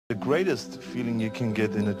The greatest feeling you can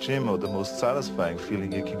get in a gym, or the most satisfying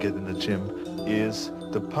feeling you can get in the gym, is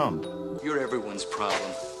the pump. You're everyone's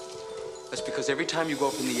problem. That's because every time you go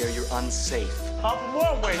up in the air, you're unsafe. Pump him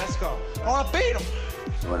one way, let's go. I want to beat him.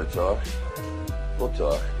 You want to talk? We'll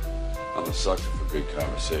talk. I'm a sucker for good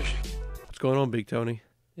conversation. What's going on, Big Tony?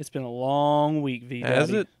 It's been a long week, V. Has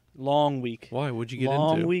Daddy. it? Long week. Why? What'd you get into?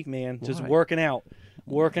 Long week, man. Just Why? working out.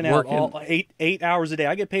 Working out all eight hours a day.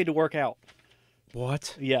 I get paid to work out.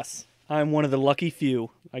 What? Yes. I'm one of the lucky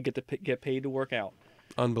few. I get to get paid to work out.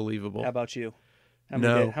 Unbelievable. How about you? How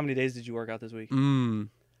many days did you work out this week?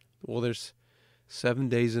 Well, there's 7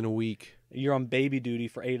 days in a week. You're on baby duty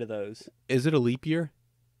for 8 of those. Is it a leap year?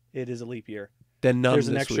 It is a leap year. Then none There's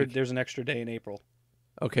this week. There's an extra day in April.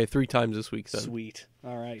 Okay, 3 times this week then. Sweet.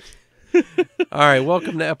 All right. All right,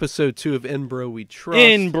 welcome to episode 2 of In Bro We Trust.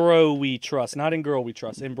 In bro we trust. Not in girl we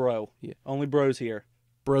trust. In bro. Yeah. Only bros here.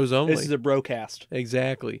 Bros only. This is a brocast.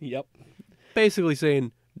 Exactly. Yep. Basically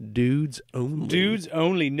saying dudes only. Dudes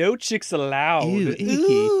only. No chicks allowed. Ew, icky.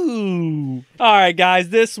 Ooh. All right, guys.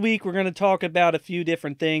 This week we're going to talk about a few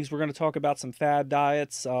different things. We're going to talk about some fad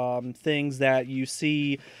diets, things that you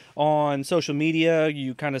see on social media.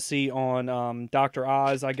 You kind of see on Dr.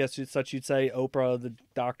 Oz, I guess such you'd say, Oprah, the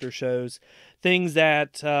doctor shows. Things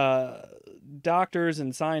that doctors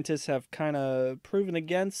and scientists have kind of proven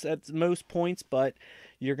against at most points, but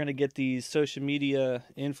you're going to get these social media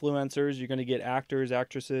influencers. You're going to get actors,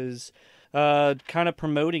 actresses, kind of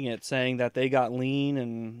promoting it, saying that they got lean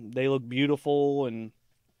and they look beautiful and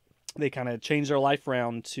they kind of changed their life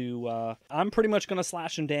around to, I'm pretty much going to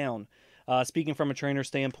slash them down. Speaking from a trainer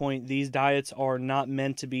standpoint, these diets are not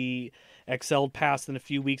meant to be excelled past in a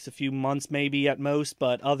few weeks, a few months maybe at most,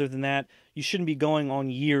 but other than that, you shouldn't be going on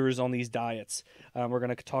years on these diets. We're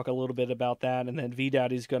going to talk a little bit about that, and then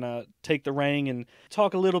V-Daddy's going to take the reign and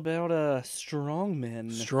talk a little bit about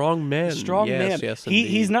Strongman. Strongman. Yes,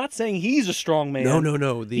 he's not saying he's a strong man.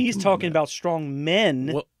 No. He's talking about strong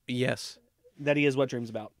men Well, yes, that he has wet dreams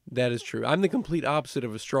about. that is true. I'm the complete opposite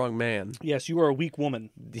of a strong man. Yes, you are a weak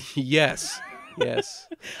woman. Yes.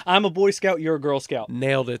 I'm a Boy Scout, you're a Girl Scout.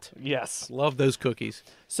 Nailed it. Yes. Love those cookies.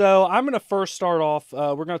 So I'm going to first start off,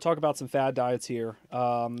 we're going to talk about some fad diets here.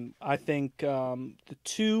 I think the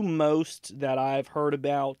two most that I've heard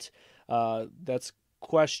about that's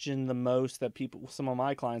questioned the most, that people, some of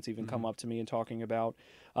my clients even come up to me and talking about,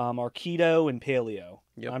 are keto and paleo.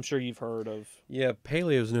 Yep. I'm sure you've heard of. Yeah,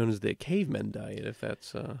 paleo is known as the caveman diet, if that's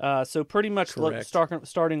So pretty much correct.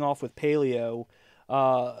 starting off with paleo,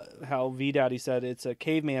 how V-Daddy said it's a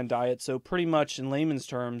caveman diet. So pretty much in layman's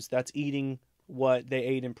terms, that's eating what they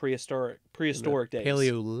ate in prehistoric days.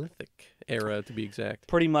 Paleolithic era, to be exact.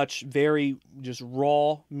 Pretty much very just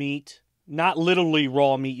raw meat. Not literally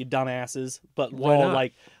raw meat, you dumbasses, but Why raw, not?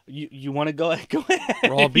 like, you want to go ahead.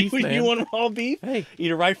 Raw beef, you, man. You want raw beef? Hey.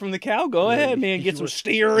 Eat it right from the cow? Go Yeah, ahead, man. you Get some want-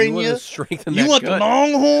 steer in want you. to strengthen You that want the gut.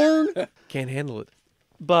 longhorn? Can't handle it.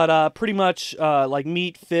 But pretty much like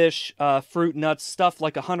meat, fish, fruit, nuts, stuff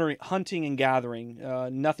like a hunting and gathering.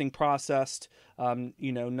 Nothing processed,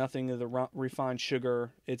 nothing of the refined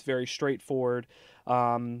sugar. It's very straightforward.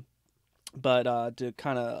 But to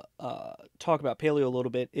kind of talk about paleo a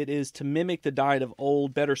little bit, it is to mimic the diet of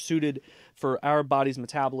old, better suited for our body's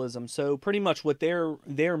metabolism. So pretty much what their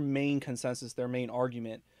main consensus, their main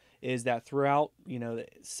argument is that throughout, the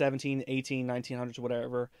 17, 18, 1900s,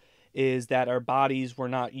 whatever, is that our bodies were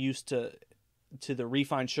not used to the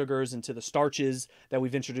refined sugars and to the starches that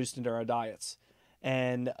we've introduced into our diets.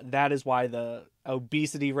 And that is why the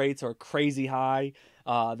obesity rates are crazy high.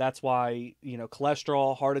 That's why,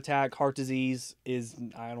 cholesterol, heart attack, heart disease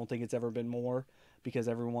I don't think it's ever been more, because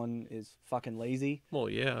everyone is fucking lazy. Well,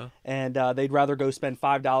 yeah. And they'd rather go spend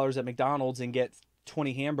 $5 at McDonald's and get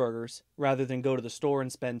 20 hamburgers rather than go to the store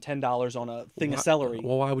and spend $10 on a thing of celery.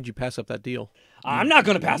 Well, why would you pass up that deal? I'm not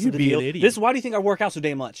going to pass up the be deal. an idiot. This is why do you think I work out so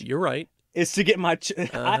damn much? You're right. Is to get my...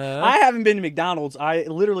 I haven't been to McDonald's. I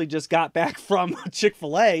literally just got back from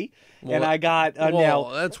Chick-fil-A, and I got...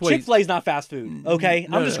 Chick-fil-A's not fast food, okay?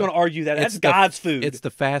 I'm just going to argue that. That's God's food. It's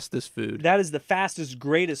the fastest food. That is the fastest,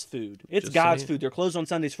 greatest food. It's Just God's saying. food. They're closed on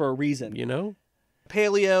Sundays for a reason.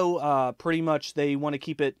 Paleo, Pretty much, they want to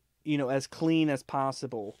keep it, as clean as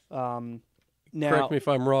possible. Now, correct me if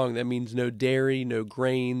I'm wrong, that means no dairy, no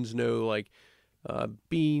grains, no,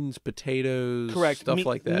 beans, potatoes, correct. stuff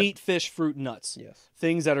like that. Meat, fish, fruit, nuts. Yes.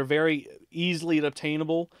 Things that are very easily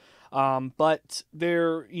obtainable. But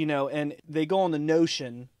they're, and they go on the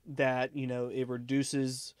notion that, it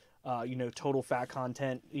reduces, total fat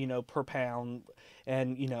content, per pound,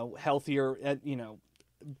 and, healthier,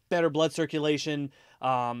 better blood circulation,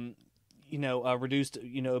 reduced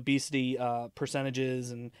obesity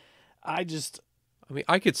percentages, and I mean,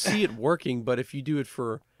 I could see it working, but if you do it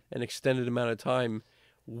for an extended amount of time,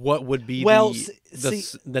 what would be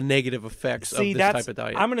the negative effects of this type of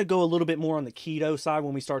diet? I'm going to go a little bit more on the keto side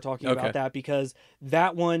when we start talking about that, because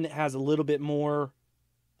that one has a little bit more,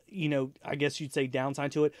 I guess you'd say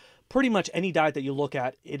downside to it. Pretty much any diet that you look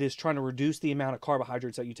at, it is trying to reduce the amount of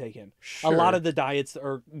carbohydrates that you take in. Sure. A lot of the diets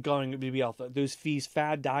are going to be off those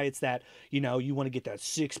fad diets that, you want to get that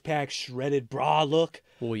six-pack shredded bra look.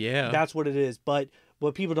 Well, yeah. That's what it is. But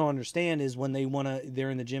what people don't understand is when they're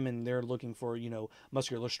in the gym and they're looking for,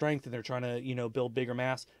 muscular strength, and they're trying to, build bigger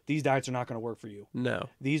mass, these diets are not going to work for you. No.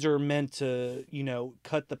 These are meant to,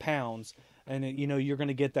 cut the pounds, and, you're going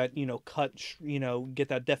to get that, get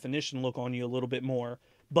that definition look on you a little bit more.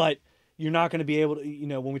 But you're not going to be able to,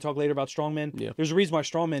 when we talk later about strongmen, there's a reason why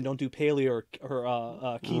strongmen don't do paleo or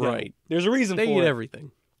keto. Right. There's a reason for it. They eat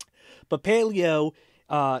everything. But paleo,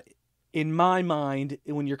 in my mind,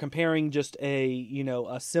 when you're comparing just a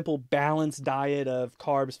simple balanced diet of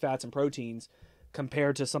carbs, fats, and proteins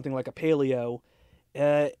compared to something like a paleo,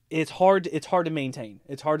 it's hard to maintain.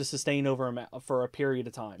 It's hard to sustain for a period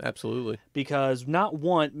of time. Absolutely. Because not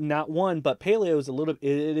one, but paleo is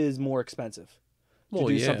it is more expensive to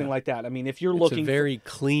do something like that. I mean, if you're looking, it's a very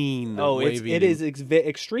clean. It is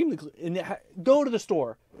extremely. Go to the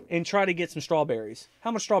store and try to get some strawberries.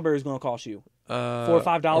 How much strawberries going to cost you? $4 or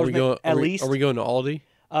 $5 at least. Are we going to Aldi?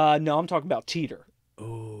 No, I'm talking about Teeter.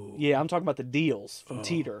 Oh. Yeah, I'm talking about the deals from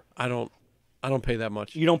Teeter. I don't pay that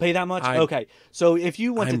much. You don't pay that much? Okay. So if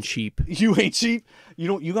you want I'm cheap. You ain't cheap. You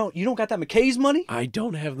don't got that McKay's money? I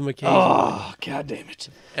don't have the McKay's money. Oh, god damn it.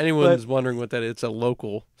 Anyone's wondering what that is, it's a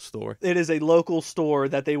local store. It is a local store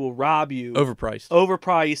that they will rob you.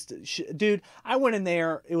 Overpriced. Dude, I went in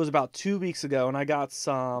there, it was about 2 weeks ago, and I got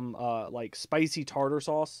some spicy tartar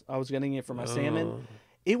sauce. I was getting it for my salmon.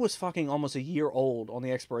 It was fucking almost a year old on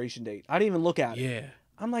the expiration date. I didn't even look at it. Yeah.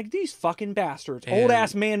 I'm like, these fucking bastards.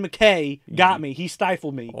 Old-ass man McKay got me. He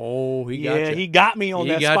stifled me. Oh, he got you. Yeah, he got me on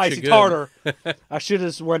that spicy tartar. I should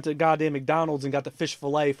have went to goddamn McDonald's and got the fish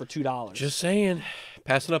fillet for $2. Just saying.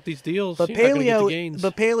 Passing up these deals. But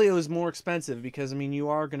paleo is more expensive because, you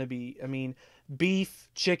are going to be, beef,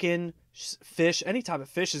 chicken, fish, any type of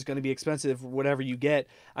fish is going to be expensive whatever you get.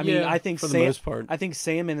 I think for the most part. I think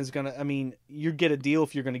salmon is going to, you get a deal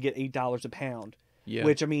if you're going to get $8 a pound. Yeah.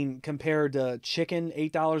 Which, compared to chicken,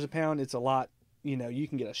 $8 a pound, it's a lot. You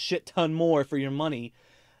can get a shit ton more for your money.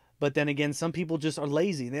 But then again, some people just are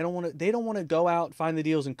lazy. They don't want to go out, find the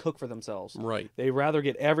deals, and cook for themselves. Right. They rather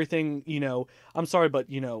get everything. I'm sorry, but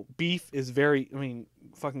beef is very.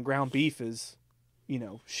 Fucking ground beef is,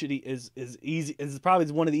 shitty is easy. Is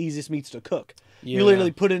probably one of the easiest meats to cook. Yeah. You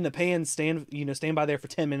literally put it in the pan, stand by there for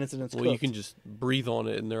 10 minutes, and it's cooked. Well, you can just breathe on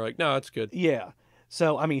it, and they're like, no, it's good. Yeah.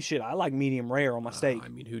 So, I like medium rare on my steak.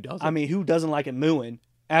 Who doesn't? Who doesn't like it mooing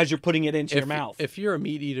as you're putting it into your mouth? If you're a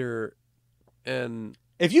meat eater and...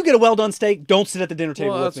 If you get a well-done steak, don't sit at the dinner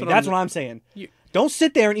table with me. That's what I'm saying. Don't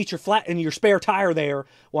sit there and eat your spare tire there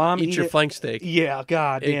while I'm eating... Eat your flank steak. Yeah,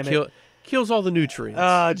 god damn it. Kills all the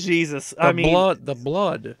nutrients. Jesus. The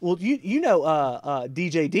blood. Well,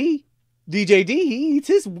 DJD. DJD, he eats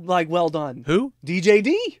his, well done. Who?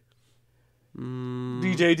 DJD.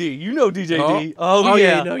 DJD, DJD.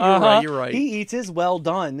 Yeah, no, you're right. He eats his well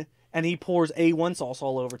done, and he pours A1 sauce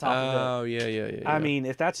all over top of it. Oh yeah.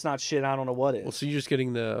 If that's not shit, I don't know what is. Well, so you're just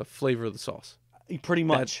getting the flavor of the sauce. Pretty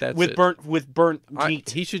much. That's with it. burnt meat.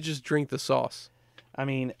 He should just drink the sauce.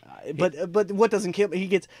 But what doesn't kill? He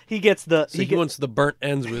gets the. So he wants the burnt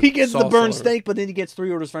ends with. He gets sauce the burnt steak, but then he gets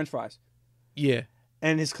 3 orders French fries. Yeah.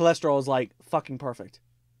 And his cholesterol is fucking perfect.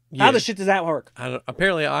 Yeah. How the shit does that work?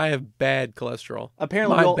 Apparently, I have bad cholesterol.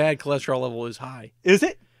 Apparently, my bad cholesterol level is high. Is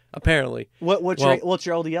it? Apparently. What's your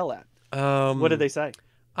LDL at? What did they say?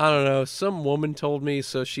 I don't know. Some woman told me,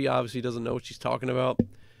 so she obviously doesn't know what she's talking about.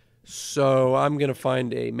 So I'm gonna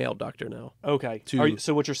find a male doctor now. Okay.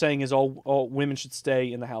 So what you're saying is all women should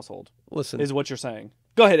stay in the household. Listen, is what you're saying.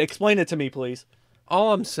 Go ahead, explain it to me, please.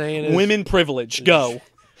 All I'm saying is women privilege. Go.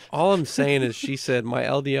 All I'm saying is she said my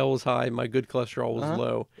LDL was high, my good cholesterol was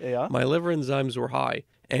low, my liver enzymes were high,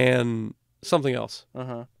 and something else.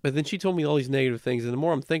 But then she told me all these negative things, and the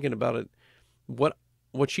more I'm thinking about it, what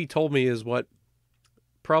she told me is what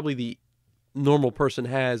probably the normal person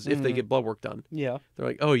has if they get blood work done. Yeah. They're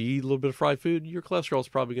like, oh, you eat a little bit of fried food, your cholesterol is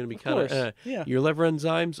probably going to be kind of Your liver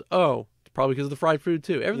enzymes, probably because of the fried food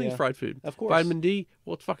too. Everything's fried food. Of course. Vitamin D,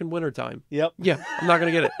 well, it's fucking wintertime. Yep. Yeah, I'm not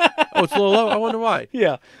going to get it. Oh, it's a little low? I wonder why.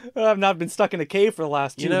 Yeah. I've not been stuck in a cave for the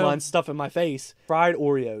last 2 months, stuffing my face. Fried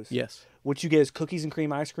Oreos. Yes. What you get is cookies and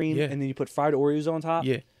cream ice cream, and then you put fried Oreos on top.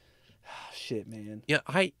 Yeah. Shit, man. Yeah,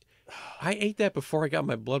 I ate that before I got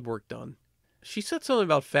my blood work done. She said something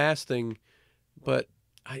about fasting, but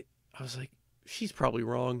I was like, she's probably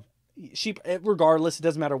wrong. She, regardless, it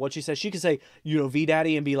doesn't matter what she says. She could say, V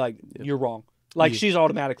Daddy, and be like, you're wrong. Like, she's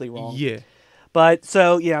automatically wrong. Yeah. But,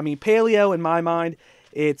 so, yeah, I mean, paleo, in my mind,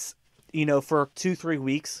 it's, for 2-3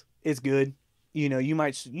 weeks, it's good. You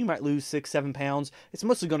might lose 6-7 pounds. It's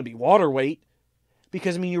mostly going to be water weight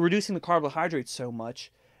because, I mean, you're reducing the carbohydrates so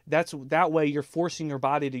much. That way you're forcing your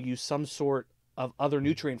body to use some sort of other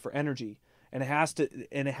nutrient for energy. And it has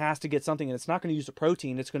to get something, and it's not going to use the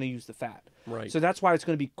protein, it's going to use the fat. Right. So that's why it's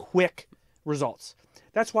going to be quick results.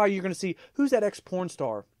 That's why you're going to see, who's that ex-porn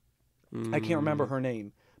star? I can't remember her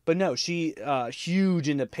name. But no, she huge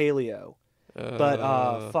into paleo.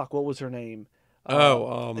 But fuck, what was her name?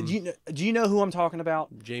 Do you know who I'm talking about?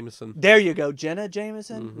 Jameson. There you go, Jenna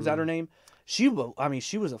Jameson. Is that her name? She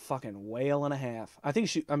was a fucking whale and a half. I think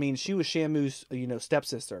she was Shamu's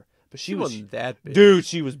stepsister, but she wasn't that big. Dude,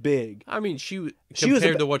 she was big. I mean,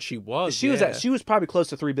 compared to what she was. She was probably close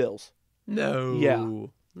to 3 bills. No. Yeah.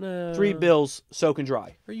 No. 3 bills soaking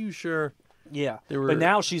dry. Are you sure? Yeah. But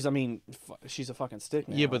now she's a fucking stick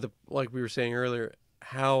now. Yeah, but like we were saying earlier,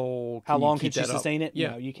 how long can she sustain it?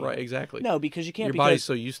 Yeah, no, you can't. Right, exactly. No, because you can't. Your body's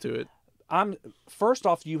so used to it. First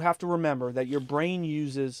off, you have to remember that your brain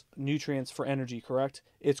uses nutrients for energy, correct?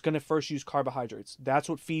 It's going to first use carbohydrates. That's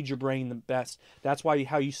what feeds your brain the best. That's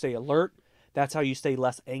how you stay alert. That's how you stay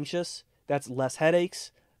less anxious. That's less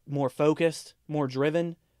headaches, more focused, more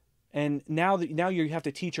driven. And now you have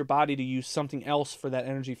to teach your body to use something else for that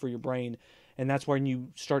energy for your brain. And that's when you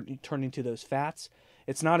start turning to those fats.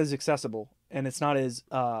 It's not as accessible, and it's not as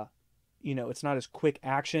it's not as quick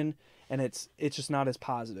action, and it's just not as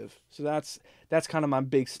positive. So that's kind of my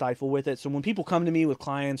big stifle with it. So when people come to me with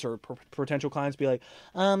clients or potential clients, be like,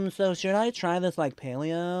 so should I try this like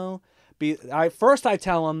paleo? I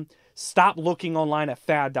tell them, stop looking online at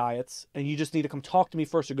fad diets, and you just need to come talk to me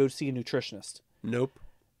first or go see a nutritionist. Nope.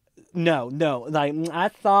 No. Like,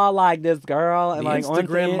 I saw like this girl and the like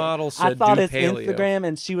Instagram model said I thought do it's paleo. Instagram,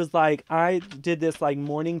 and she was like, I did this like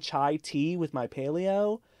morning chai tea with my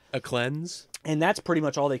paleo. A cleanse? And that's pretty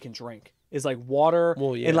much all they can drink is like water.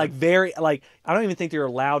 Well, yeah. And like I don't even think they're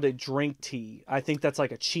allowed to drink tea. I think that's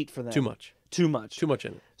like a cheat for them. Too much. Too much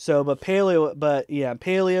in it. So,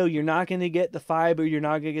 paleo, you're not going to get the fiber, you're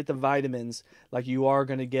not going to get the vitamins like you are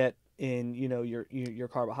going to get in, your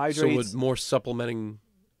carbohydrates. So would more supplementing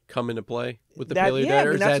come into play with the paleo diet?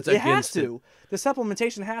 Or it has to. The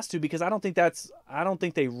supplementation has to, because I don't think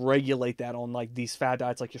they regulate that on like these fad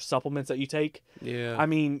diets, like your supplements that you take. Yeah. I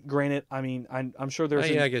mean, granted, I'm sure there's.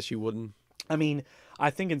 I guess you wouldn't. I mean, I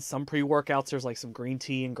think in some pre-workouts there's like some green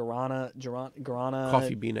tea and guarana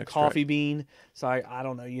coffee bean extract. Coffee bean. So I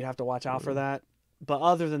don't know. You'd have to watch out for that. But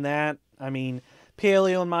other than that, I mean,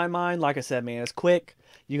 paleo in my mind, like I said, man, it's quick.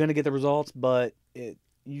 You're gonna get the results, but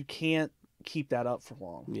you can't keep that up for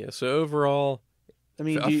long. Yeah. So overall, I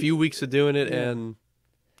mean, a few weeks of doing it, and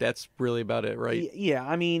that's really about it, right? Yeah.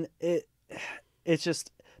 I mean, it's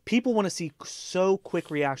just people want to see so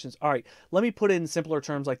quick reactions. All right, let me put it in simpler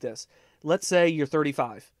terms like this. Let's say you're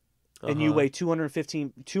 35 and you weigh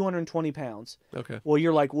 220 pounds. Okay. Well,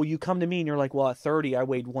 you're like, you come to me and you're like, well, at 30, I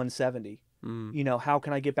weighed 170. How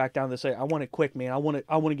can I get back down to this? I want it quick, man. I want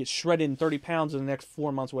to get shredded in 30 pounds in the next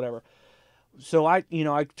 4 months, whatever. So I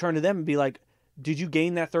turn to them and be like, did you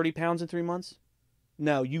gain that 30 pounds in 3 months?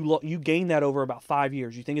 No, you gained that over about 5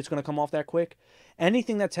 years. You think it's going to come off that quick?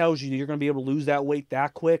 Anything that tells you you're going to be able to lose that weight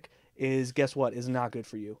that quick is, guess what, is not good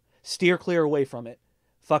for you. Steer clear away from it.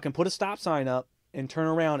 Fucking put a stop sign up and turn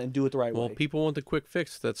around and do it the right way. Well, people want the quick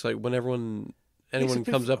fix. That's like when anyone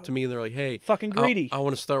comes up to me and they're like, hey, fucking greedy. I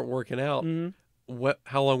want to start working out. Mm-hmm.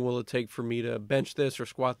 How long will it take for me to bench this or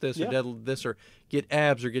squat this or deadlift this or get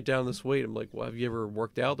abs or get down this weight? I'm like, well, have you ever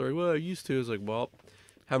worked out? They're like, well, I used to. It's like, well,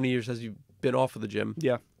 how many years has you been off of the gym?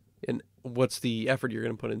 Yeah. And what's the effort you're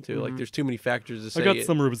going to put into? Like, there's too many factors to say. I got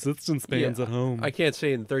some resistance bands at home. I can't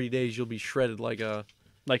say in 30 days you'll be shredded like a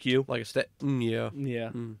Michael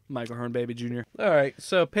Hearn, baby Jr. All right,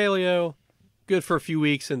 so paleo, good for a few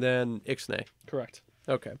weeks, and then ixnay. Correct.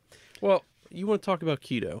 Okay. Well, you want to talk about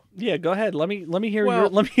keto? Yeah, go ahead. Let me hear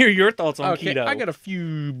your thoughts on keto. I got a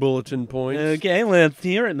few bulletin points. Okay, let's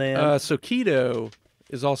hear it, man. So keto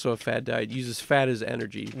is also a fat diet. It uses fat as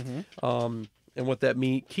energy. Mm-hmm. And what that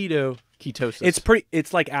means, ketosis.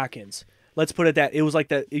 It's like Atkins. Let's put it that. It was like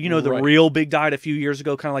the real big diet a few years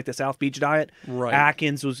ago, kind of like the South Beach diet. Right.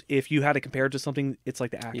 Atkins was, if you had to compare it to something, it's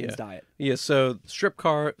like the Atkins diet. Yeah, so not strip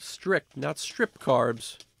carbs.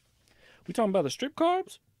 We talking about the strip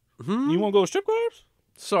carbs? Mm-hmm. You want to go with strip carbs?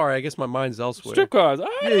 Sorry, I guess my mind's elsewhere. Strip clubs.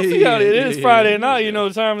 It is Friday night. You know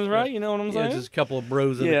the time is right. You know what I'm saying? Just a couple of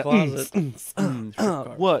bros in the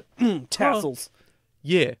closet. What? Tassels.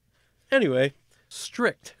 Yeah. Anyway,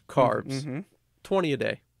 strict carbs. 20 a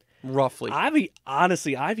day, roughly.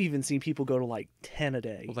 I've even seen people go to like 10 a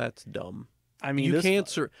day. Well, that's dumb. I mean, you can't.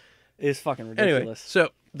 It's fucking ridiculous. Anyway, so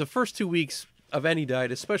the first 2 weeks of any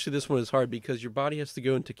diet, especially this one, is hard because your body has to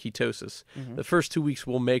go into ketosis. The first 2 weeks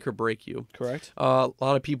will make or break you. Correct. A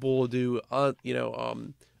lot of people will do,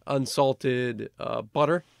 unsalted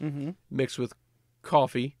butter mixed with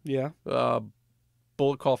coffee. Yeah.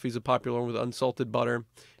 Bullet coffee is a popular one with unsalted butter,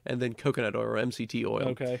 and then coconut oil or MCT oil.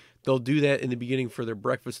 Okay. They'll do that in the beginning for their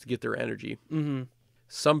breakfast to get their energy.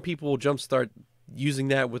 Some people will jumpstart using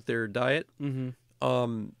that with their diet.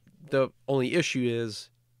 The only issue is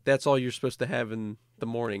that's all you're supposed to have in the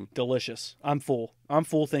morning. Delicious. I'm full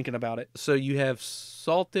thinking about it. So you have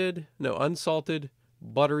unsalted,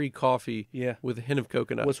 buttery coffee with a hint of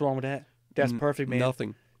coconut. What's wrong with that? That's perfect, man.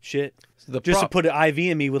 Nothing. Shit. Just to put an IV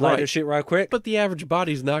in me with like this shit right quick. But the average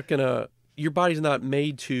body's not gonna. Your body's not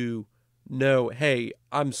made to know, hey,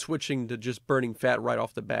 I'm switching to just burning fat right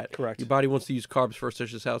off the bat. Correct. Your body wants to use carbs first.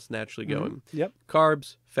 That's just how it's naturally going. Yep.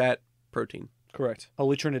 Carbs, fat, protein. Correct.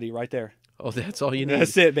 Holy Trinity right there. Oh, that's all you need.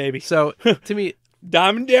 That's it, baby. So, to me...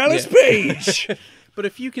 Diamond Dallas Page! But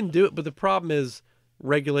if you can do it, but the problem is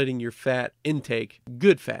regulating your fat intake,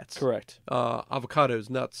 good fats. Correct. Avocados,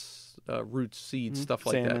 nuts, roots, seeds, stuff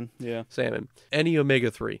like Salmon, that. yeah. Salmon. Any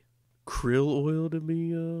omega-3. Krill oil to be...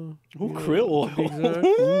 krill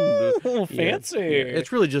oil. Fancy. Yeah.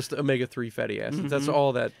 It's really just omega-3 fatty acids. That's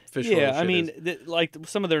all that fish oil Yeah, I mean, is. like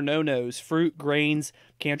some of their no-nos. Fruit, grains,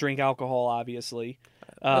 can't drink alcohol, obviously.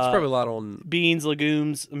 That's probably a lot on... Beans,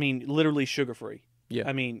 legumes, I mean, literally sugar-free. Yeah.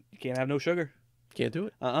 I mean, you can't have no sugar. Can't do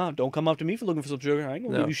it. Don't come up to me for looking for some sugar. I ain't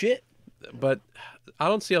gonna give you shit. But I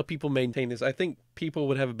don't see how people maintain this. I think people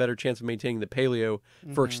would have a better chance of maintaining the paleo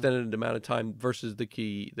for extended amount of time versus the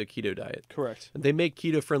keto diet. Correct. And they make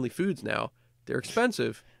keto-friendly foods now. They're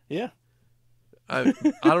expensive. Yeah. I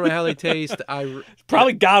don't know how they taste.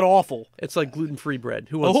 Probably god-awful. It's like gluten-free bread.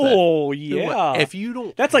 Who wants that? Oh, yeah. If you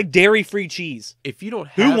don't... That's like dairy-free cheese. If you don't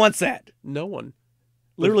have... Who wants that? No one.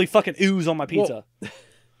 Literally fucking ooze on my pizza. Well,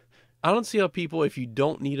 I don't see how people, if you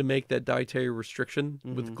don't need to make that dietary restriction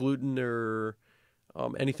with gluten or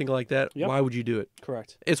anything like that, why would you do it?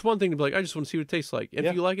 Correct. It's one thing to be like, I just want to see what it tastes like.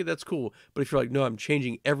 If you like it, that's cool. But if you're like, no, I'm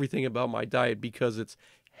changing everything about my diet because it's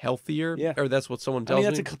healthier, or that's what someone tells me.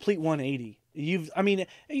 That's a complete 180.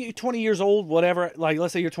 You're 20 years old, whatever. Like,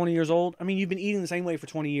 let's say you're 20 years old. I mean, you've been eating the same way for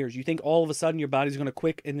 20 years. You think all of a sudden your body's going to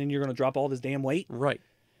quit and then you're going to drop all this damn weight? Right.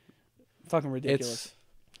 Fucking ridiculous.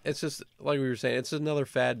 It's just like we were saying. It's another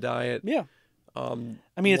fad diet. Yeah. I mean,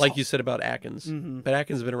 it's like you said about Atkins, but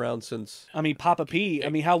Atkins has been around since. I mean, Papa P. I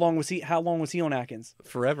mean, how long was he on Atkins?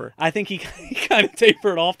 Forever. I think he kind of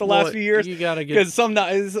tapered off the last few years. You gotta get because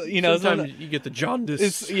sometimes sometimes you get the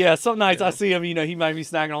jaundice. Some nights I see him. He might be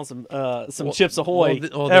snacking on some Chips Ahoy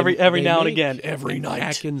every now and again. Every night.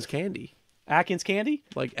 Atkins candy. Atkins candy?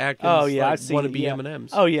 Like Atkins. Oh yeah, like I've seen wannabe yeah. M&Ms.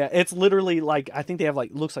 Oh yeah, it's literally like I think they have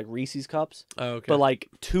like looks like Reese's cups. Oh, okay. But like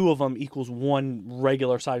 2 of them equals 1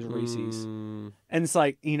 regular size Reese's, and it's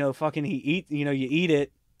like fucking you eat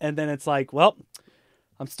it, and then it's like, well,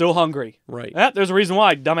 I'm still hungry. Right. There's a reason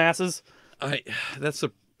why, dumbasses. That's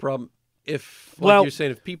the problem. If you're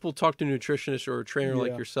saying, if people talk to a nutritionist or a trainer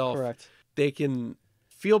like yourself, correct, they can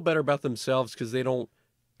feel better about themselves because they don't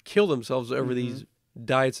kill themselves over these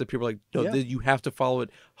diets that people are like, no, you have to follow it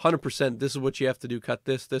 100%. This is what you have to do. Cut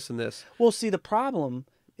this, this, and this. Well, see, the problem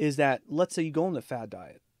is that let's say you go on the fad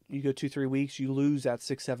diet, you go 2-3 weeks, you lose that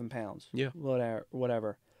 6-7 pounds,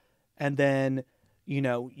 whatever, and then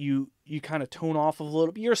you kind of tone off a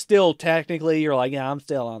little bit. You're still technically, you're like, yeah, I'm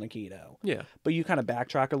still on the keto. Yeah, but you kind of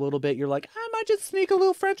backtrack a little bit. You're like, I might just sneak a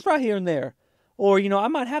little French fry here and there, or I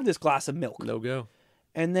might have this glass of milk. No go.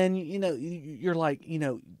 And then you're like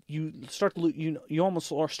you start to you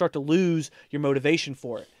almost start to lose your motivation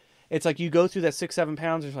for it. It's like you go through that 6-7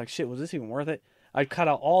 pounds. And you're like, shit, was this even worth it? I cut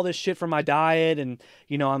out all this shit from my diet, and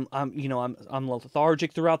I'm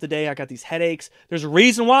lethargic throughout the day. I got these headaches. There's a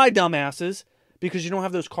reason why, dumbasses, because you don't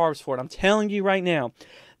have those carbs for it. I'm telling you right now.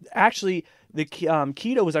 Actually, the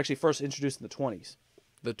keto was actually first introduced in the 20s.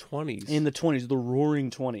 The 20s. In the 20s, the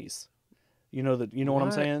Roaring 20s. You know what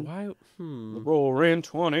I'm saying? Why? The Roaring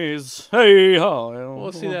 20s. Hey ho.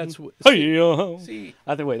 Well, see, that's hey ho. See,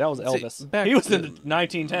 I think that was Elvis. See, he was in the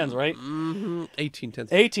 1910s, right? 1810s.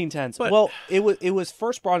 1810s. But, well, it was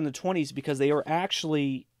first brought in the 20s because it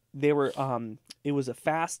was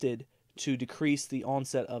fasted to decrease the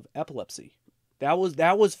onset of epilepsy.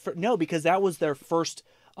 No, because that was their first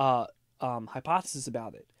hypothesis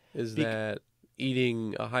about it. Is that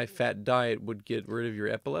eating a high-fat diet would get rid of your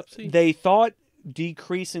epilepsy? They thought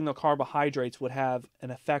decreasing the carbohydrates would have an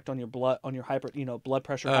effect on your blood, on your blood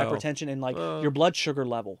pressure, hypertension, and like your blood sugar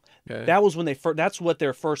level. Okay. That was when that's what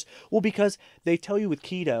their first. Well, because they tell you with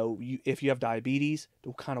keto, if you have diabetes,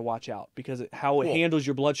 to kind of watch out because how it handles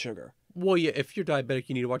your blood sugar. Well, yeah, if you're diabetic,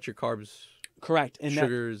 you need to watch your carbs. Correct. And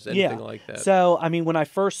sugars, anything like that. So, I mean, when I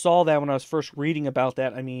first saw that, when I was first reading about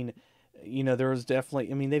that, I mean, there was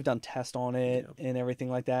definitely, they've done tests on it and everything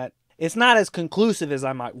like that. It's not as conclusive as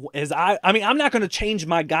I mean, I'm not going to change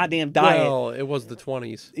my goddamn diet. Well, it was the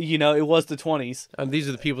 20s. It was the 20s. These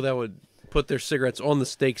are the people that would put their cigarettes on the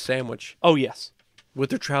steak sandwich. Oh, yes. With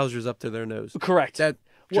their trousers up to their nose. Correct.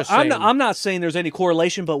 I'm not saying there's any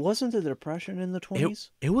correlation, but wasn't the depression in the 20s?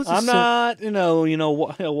 It was.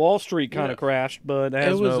 Wall Street kind of crashed, but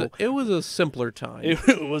it was a simpler time.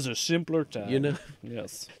 It was a simpler time.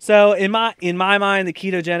 Yes. So in my mind, the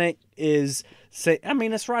ketogenic is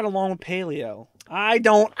it's right along with paleo. I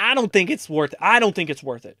don't think it's worth it. I don't think it's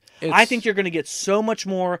worth it. I think you're going to get so much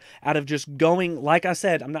more out of just going. Like I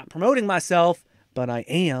said, I'm not promoting myself, but I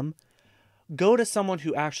am. Go to someone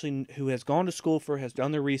who has gone to school has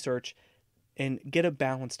done their research, and get a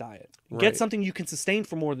balanced diet. Right. Get something you can sustain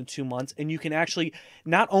for more than 2 months, and you can actually,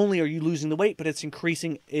 not only are you losing the weight, but it's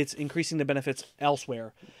increasing the benefits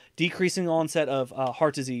elsewhere, decreasing onset of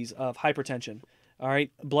heart disease, of hypertension. All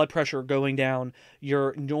right, blood pressure going down,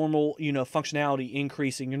 your normal, functionality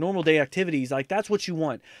increasing, your normal day activities. Like that's what you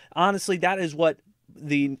want. Honestly, that is what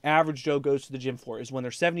the average Joe goes to the gym for, is when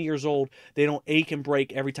they're 70 years old, they don't ache and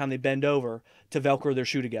break every time they bend over to Velcro their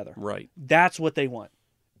shoe together. Right. That's what they want.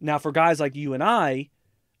 Now, for guys like you and I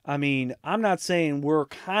mean, I'm not saying we're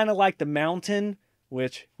kind of like the mountain,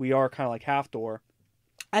 which we are kind of like half Thor.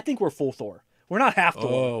 I think we're full Thor. We're not half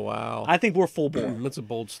Thor. Oh, wow. I think we're full bore. That's a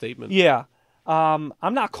bold statement. Yeah. I'm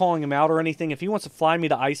not calling him out or anything. If he wants to fly me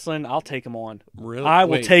to Iceland, I'll take him on. Really? I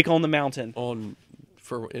will take on the mountain.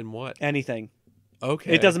 In what? Anything.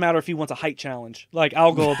 Okay. It doesn't matter if he wants a height challenge. Like,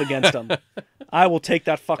 I'll go up against him. I will take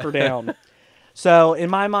that fucker down. So, in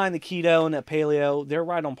my mind, the keto and the paleo, they're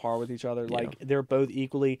right on par with each other. Yeah. Like, they're both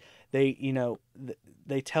equally. They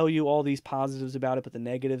they tell you all these positives about it, but the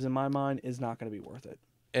negatives, in my mind, is not going to be worth it.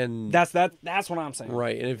 And that's what I'm saying.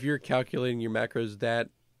 Right. And if you're calculating your macros that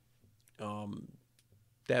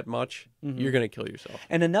much, you're going to kill yourself.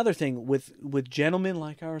 And another thing with gentlemen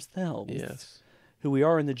like ourselves, yes, who we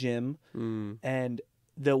are in the gym, and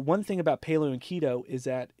the one thing about paleo and keto is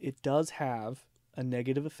that it does have a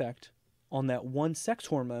negative effect on that one sex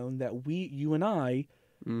hormone that you and I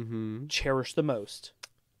cherish the most.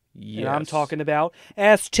 Yes. And I'm talking about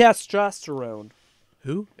testosterone.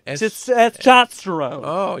 Who? Testosterone.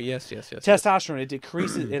 Oh, yes. Testosterone. It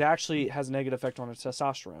decreases. It actually has a negative effect on our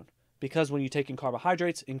testosterone. Because when you take in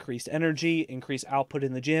carbohydrates, increased energy, increased output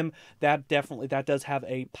in the gym, that does have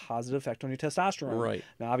a positive effect on your testosterone. Right.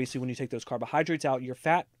 Now, obviously, when you take those carbohydrates out, your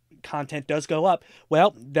fat content does go up.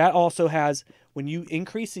 Well, that also has, when you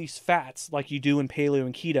increase these fats like you do in paleo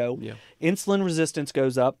and keto, insulin resistance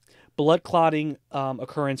goes up, blood clotting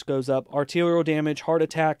occurrence goes up, arterial damage, heart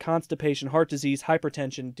attack, constipation, heart disease,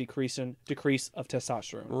 hypertension, decrease of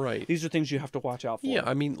testosterone. Right. These are things you have to watch out for. Yeah,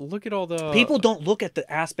 I mean, look at all the... People don't look at the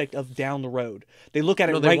aspect of down the road. They look at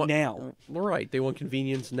it now. Right. They want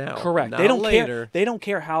convenience now. Correct. They don't later. They don't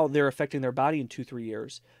care how they're affecting their body in 2-3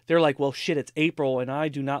 years. They're like, well, shit, it's April and I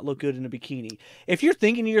do not look good in a bikini. If you're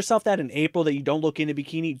thinking to yourself that in April that you don't look in a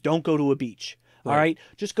bikini, don't go to a beach. Right. All right?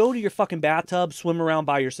 Just go to your fucking bathtub, swim around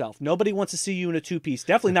by yourself. Nobody wants to see you in a 2-piece.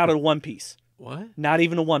 Definitely not a 1-piece. What? Not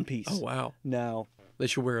even a 1-piece. Oh, wow. No. They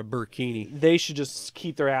should wear a burkini. They should just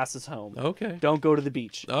keep their asses home. Okay. Don't go to the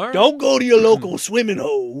beach. All right. Don't go to your local swimming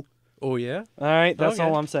hole. Oh, yeah? All right? That's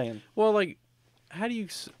all I'm saying. Well, like, how do you...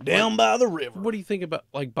 Down by the river. What do you think about,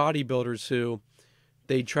 like, bodybuilders who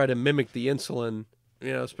they try to mimic the insulin,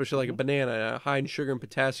 especially like a banana, high in sugar and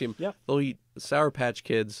potassium. Yeah. They'll eat Sour Patch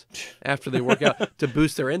Kids after they work out to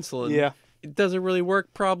boost their insulin. Yeah. It doesn't really work,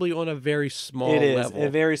 probably on a very small level. It is, a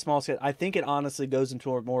very small scale. I think it honestly goes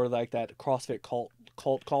into more like that CrossFit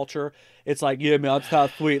cult culture. It's like, yeah, man, I just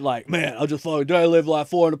have sweet, like, man, I just fucking live like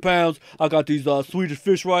 400 pounds. I got these Swedish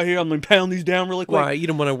fish right here. I'm going to pound these down really quick. Right, you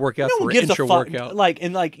don't want to work out for an intra workout. Like,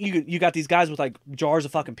 and like, you got these guys with like jars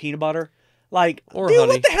of fucking peanut butter. Like, or dude,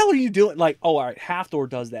 honey. What the hell are you doing? Like, oh, all right, Half-Thor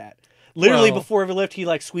does that. Literally, before every lift, he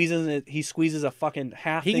like squeezes a fucking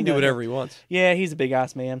half. He can do whatever he wants. Yeah, he's a big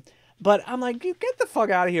ass man. But I'm like, get the fuck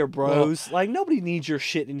out of here, bros. Like, nobody needs your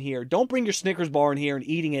shit in here. Don't bring your Snickers bar in here and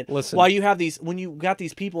eating it. Listen. While you have these, when you got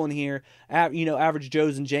these people in here, average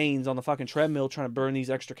Joes and Janes on the fucking treadmill trying to burn these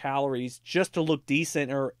extra calories just to look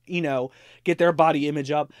decent or, get their body image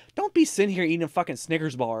up. Don't be sitting here eating a fucking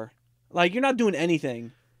Snickers bar. Like, you're not doing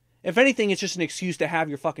anything. If anything, it's just an excuse to have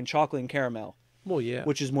your fucking chocolate and caramel. Well, yeah.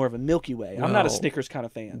 Which is more of a Milky Way. I'm not a Snickers kind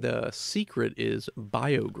of fan. The secret is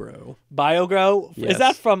BioGrow. BioGrow? Yes. Is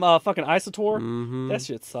that from fucking Isotor? Mm-hmm. That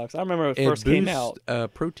shit sucks. I remember when it first came out.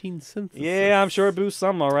 Protein synthesis. Yeah, I'm sure it boosts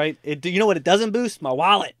some, all right. You know what it doesn't boost? My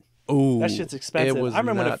wallet. Oh, that shit's expensive. I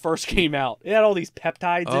remember when it first came out. It had all these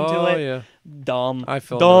peptides into it. Oh, yeah. Dumb. I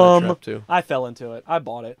fell into that trap, too. I fell into it. I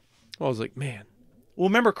bought it. I was like, man. Well,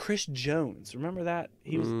 remember Chris Jones? Remember that?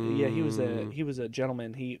 He was he was a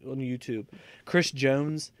gentleman on YouTube. Chris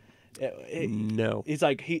Jones. No. He's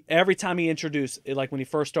like every time he introduced like when he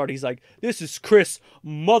first started, he's like, "This is Chris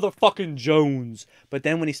motherfucking Jones." But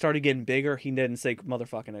then when he started getting bigger, he didn't say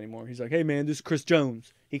motherfucking anymore. He's like, "Hey man, this is Chris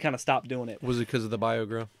Jones." He kind of stopped doing it. Was it because of the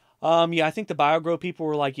BioGrow? Yeah, I think the BioGrow people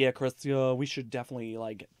were like, "Yeah, Chris, we should definitely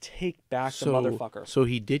like take back the motherfucker." So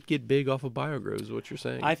he did get big off of BioGrow, is what you're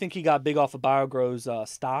saying? I think he got big off of BioGrow's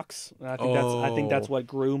stocks. And I think that's what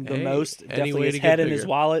grew him the most. Definitely his head and his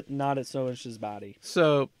wallet, not so much his body.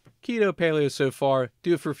 So keto, paleo so far.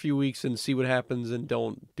 Do it for a few weeks and see what happens, and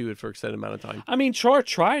don't do it for an extended amount of time. I mean,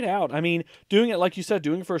 try it out. I mean, doing it like you said,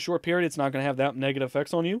 doing it for a short period, it's not going to have that negative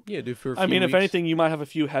effects on you. Yeah, do it for a few weeks. If anything, you might have a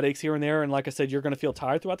few headaches here and there, and like I said, you're going to feel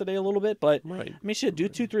tired throughout the day a little bit. But right. I mean, shit, do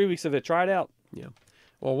 2-3 weeks of it. Try it out. Yeah.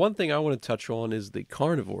 Well, one thing I want to touch on is the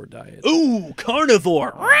carnivore diet. Ooh,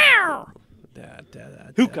 carnivore!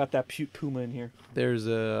 Who got that puma in here? There's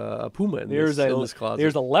a puma in this closet.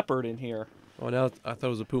 There's a leopard in here. Oh, now I thought it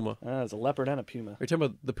was a puma. There's a leopard and a puma. You're talking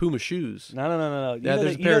about the Puma shoes. No. Yeah,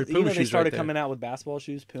 there's a pair of Puma shoes they started right coming out with basketball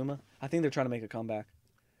shoes, Puma? I think they're trying to make a comeback.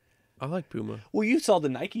 I like Puma. Well, you saw the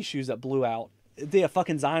Nike shoes that blew out. They have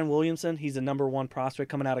fucking Zion Williamson. He's a #1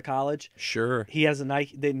 prospect coming out of college. Sure. He has a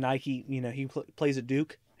Nike. He plays at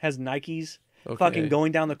Duke. Has Nikes. Okay. Fucking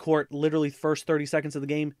going down the court, literally first 30 seconds of the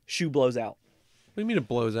game, shoe blows out. What do you mean it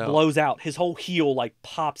blows out? Blows out. His whole heel like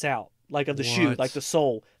pops out, like of the shoe, like the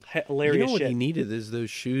sole. Hilarious You know what shit. he needed is those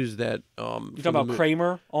shoes that You talking about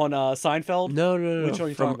Kramer on Seinfeld? No. Which one are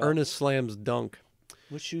you from talking about? Ernest Slam's dunk.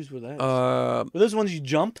 Which shoes were those? Were those the ones you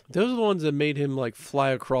jump? Those are the ones that made him like fly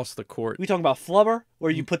across the court. We talking about Flubber,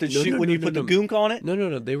 where you put the shoe when you put the goonk on it?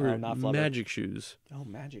 No. They were not Flubber. Magic shoes. Oh,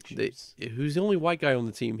 Magic shoes. Who's the only white guy on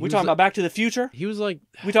the team? We talking about Back to the Future? He was like.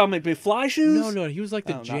 We talking about fly shoes? No. He was like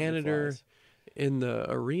the janitor in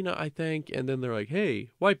the arena, I think. And then they're like, "Hey,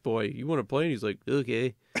 white boy, you want to play?" And he's like,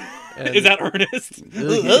 "Okay." And is that Ernest?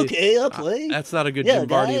 Okay, I'll play. That's not a good Jim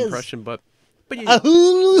Varney impression, but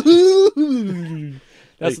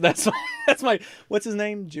that's my what's his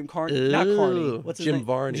name? Jim Carney? Not Carney. What's his name?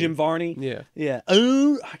 Varney. Jim Varney. Yeah.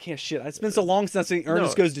 Oh, I can't shit. It's been so long since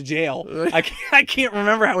Ernest goes to jail. I can't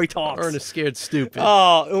remember how he talks. Ernest scared stupid.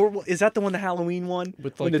 Oh, is that the one, the Halloween one?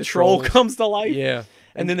 With when the troll comes to life? Yeah.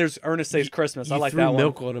 And then there's Ernest Saves Christmas. I like threw that one.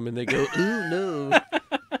 milk on him and they go, "Ooh, no."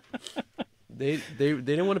 They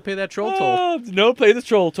didn't want to pay that troll toll. No, pay the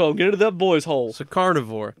troll toll. Get into that boy's hole. So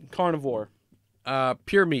carnivore.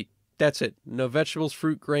 Pure meat. That's it. No vegetables,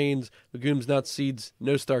 fruit, grains, legumes, nuts, seeds,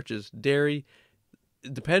 no starches. Dairy,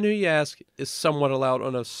 depending who you ask, is somewhat allowed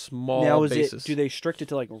on a small basis. Do they restrict it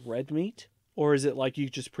to like red meat? Or is it like you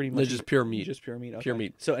just pretty much... No, just pure meat. Just pure meat. Okay. Pure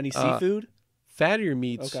meat. So any seafood? Fattier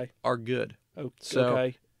meats are good.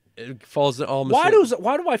 Okay. It falls almost...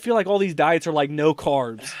 Why do I feel like all these diets are like no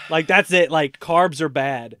carbs? Like that's it. Like carbs are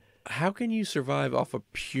bad. How can you survive off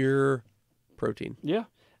of pure protein? Yeah.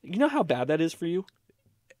 You know how bad that is for you?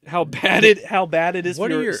 How bad it is for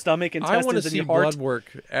your stomach, intestines, and your heart? I want to see blood work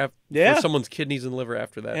for someone's kidneys and liver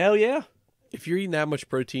after that. Hell yeah. If you're eating that much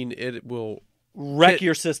protein, it will... wreck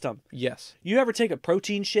your system. Yes. You ever take a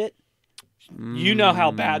protein shit? You know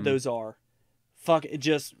how bad those are. Fuck, it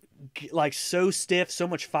just like so stiff, so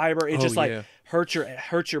much fiber. It just hurts your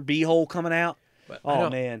beehole coming out.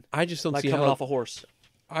 But man. I just don't like see coming how... off a horse.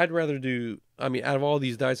 I'd rather do... I mean, out of all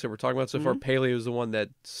these diets that we're talking about so far, paleo is the one that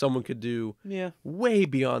someone could do way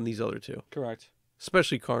beyond these other two. Correct.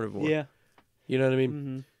 Especially carnivore. Yeah. You know what I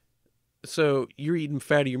mean? So you're eating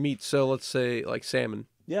fattier meat. So let's say like salmon.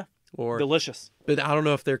 Yeah. Or delicious. But I don't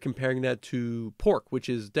know if they're comparing that to pork, which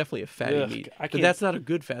is definitely a fatty meat. But that's not a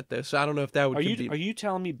good fat though. So I don't know if that would be... Are you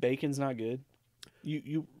telling me bacon's not good?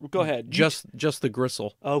 You go ahead. Just the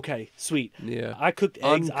gristle. Okay, sweet. Yeah. I cooked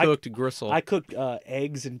eggs. Uncooked gristle. I cooked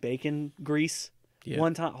eggs and bacon grease Yeah.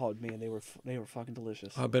 One time, oh man, they were fucking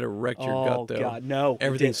delicious. I bet it wrecked your gut though. Oh god, no!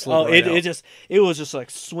 Everything slid right out. It was just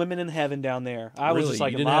like swimming in heaven down there. I was Really? just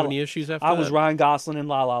like You didn't have any issues after I that? was Ryan Gosling in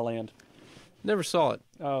La La Land. Never saw it.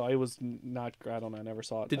 Oh, it was not. I don't know. I never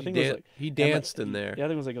saw it. Did I he think it was like he danced in there? Yeah, I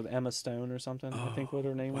think it was like with Emma Stone or something. I think what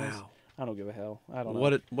her name was. Wow. I don't give a hell. I don't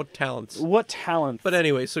know. What talents? What talent? But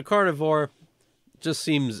anyway, so carnivore just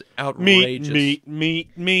seems outrageous.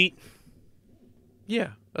 Meat. Yeah,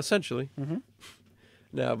 essentially. Mm-hmm.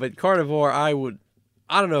 No, but carnivore, I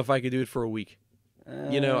don't know if I could do it for a week.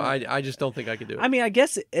 I just don't think I could do it. I mean, I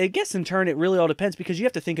guess in turn it really all depends, because you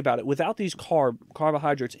have to think about it. Without these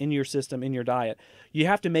carbohydrates in your system, in your diet, you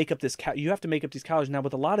have to make up these calories. Now,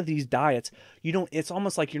 with a lot of these diets, you don't. It's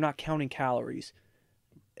almost like you're not counting calories.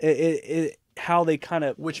 How they kind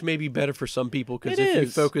of, which may be better for some people, because if you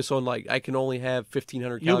focus on like I can only have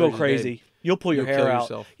 1,500 calories, you'll go crazy. A day, you'll pull your hair out.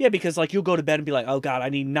 Yourself. Yeah, because like you'll go to bed and be like, oh god, I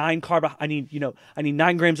need 9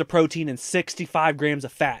 grams of protein and 65 grams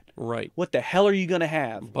of fat. Right. What the hell are you gonna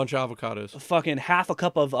have? A bunch of avocados. Fucking half a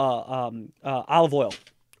cup of olive oil.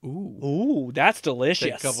 Ooh, that's delicious.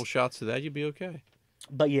 Take a couple shots of that, you'd be okay.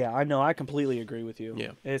 But yeah, I know. I completely agree with you.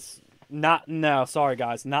 Yeah. It's not. No, sorry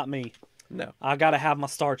guys, not me. No. I gotta have my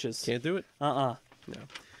starches. Can't do it? No.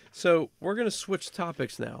 So we're going to switch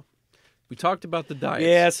topics now. We talked about the diet.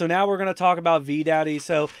 Yeah, so now we're going to talk about V-Daddy.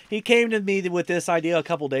 So he came to me with this idea a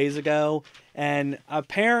couple days ago, and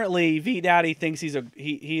apparently V-Daddy thinks he's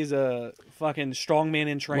a fucking strongman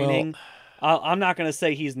in training. Well, I'm not going to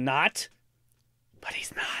say he's not, but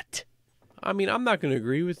he's not. I mean, I'm not going to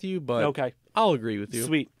agree with you, but okay, I'll agree with you.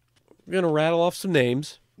 Sweet. We're going to rattle off some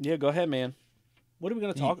names. Yeah, go ahead, man. What are we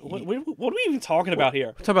going to talk? What are we even talking about here?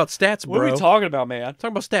 We're talking about stats, bro. What are we talking about, man?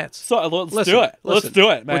 Talking about stats. So let's do it. Let's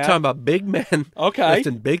do it, man. We're talking about big men. Okay.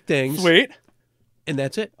 Lifting big things. Sweet. And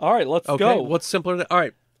that's it. All right, let's go. What's simpler than... All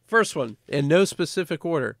right, first one, in no specific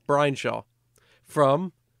order, Brian Shaw,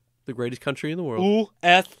 from the greatest country in the world.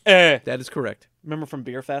 USA. That is correct. Remember from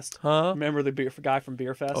Beer Fest? Huh? Remember the guy from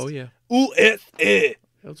Beer Fest? Oh, yeah. USA.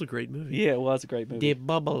 That was a great movie. Yeah, it was a great movie. The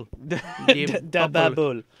Bubble. The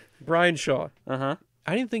Bubble. Brian Shaw. Uh-huh.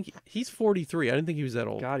 I didn't think... He's 43. I didn't think he was that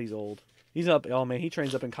old. God, he's old. He's up... Oh, man, he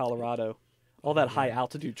trains up in Colorado. All that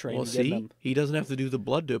high-altitude training. Well, see? He doesn't have to do the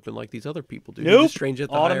blood doping like these other people do. Nope. He just trains at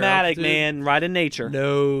the automatic, higher man. Right in nature.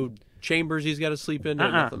 No chambers he's got to sleep in.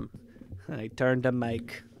 No nothing. I turned the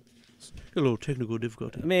mic. A little technical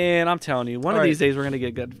difficulty. Man, I'm telling you, one of these days we're going to get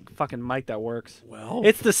a good fucking mic that works. Well...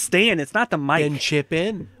 It's the stand. It's not the mic. Then chip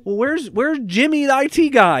in. Well, where's Jimmy, the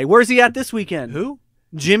IT guy? Where's he at this weekend? Who?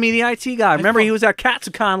 Jimmy, the IT guy. Remember, he was at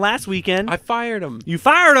Katsucon last weekend. I fired him. You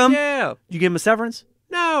fired him? Yeah. You give him a severance?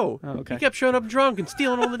 No. Oh, okay. He kept showing up drunk and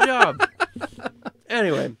stealing on the job.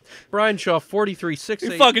 Anyway, Brian Shaw, 43, 6'8".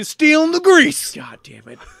 You're fucking stealing the grease. God damn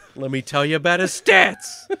it. Let me tell you about his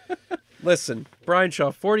stats. Listen, Brian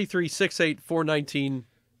Shaw, 43, 6'8", 419.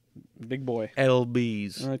 Big boy.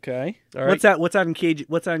 LBs. Okay. All right. What's that in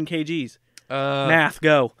kgs? Math,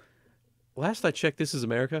 go. Last I checked, this is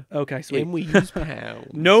America. Okay, sweet. And we use pounds.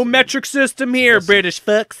 No metric system here, British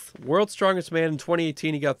fucks. World's Strongest Man in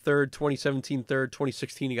 2018, he got third. 2017, third.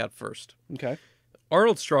 2016, he got first. Okay.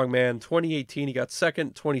 Arnold Strongman, 2018, he got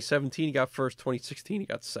second. 2017, he got first. 2016, he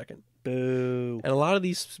got second. Boo. And a lot of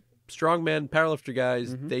these strongman powerlifter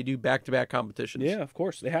guys, they do back-to-back competitions. Yeah, of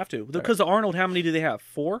course. They have to. Because the Arnold, how many do they have?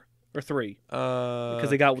 4 or 3? Because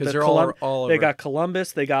they got they're all over. They got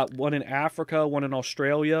Columbus. They got one in Africa, one in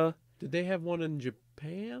Australia. Did they have one in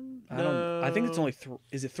Japan? I think it's only 3.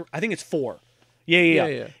 Is it 3? I think it's 4.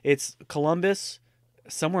 Yeah. It's Columbus,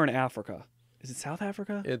 somewhere in Africa. Is it South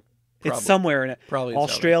Africa? It's somewhere in it. Probably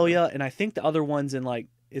Australia, and I think the other one's in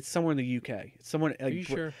it's somewhere in the UK. It's somewhere. Are you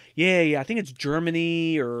sure? Yeah. I think it's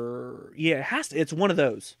Germany it has to. It's one of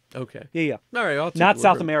those. Okay. Yeah. All right. I'll Not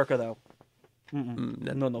South America though.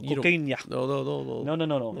 No. Cocaine.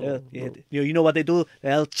 No. You know what they do?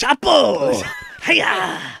 El Chapo.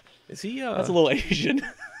 Hiya. Is he? That's a little Asian.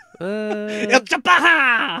 El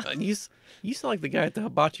Chapo. You sound like the guy at the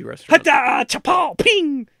hibachi restaurant. Chapo.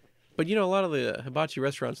 Ping. But a lot of the hibachi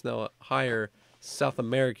restaurants now hire South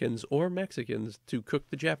Americans or Mexicans to cook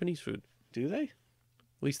the Japanese food. Do they? At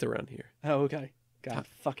least around here. Oh, okay. God,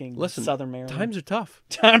 fucking listen, Southern Maryland. Times are tough.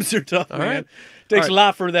 Times are tough, All man. right. Takes a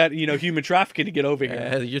lot for that, human trafficking to get over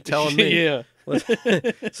here. You're telling me. Yeah.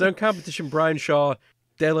 So in competition, Brian Shaw,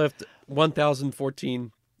 deadlift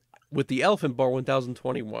 1,014 with the elephant bar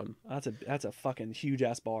 1,021. That's a fucking huge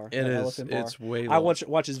ass bar. It is. Elephant bar. It's way I long.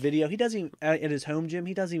 watch his video. He doesn't even at his home gym.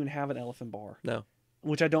 He doesn't even have an elephant bar. No.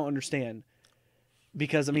 Which I don't understand.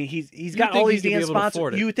 Because he's got all these dance spots.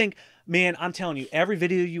 You would think, man, I'm telling you, every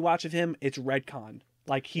video you watch of him, it's Redcon.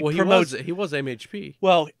 Like he Well, promotes. he was MHP.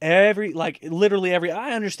 Well, literally every.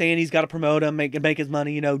 I understand he's got to promote him, make his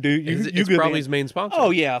money. You know, dude. It's probably his main sponsor. Oh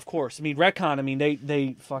yeah, of course. I mean, Redcon. I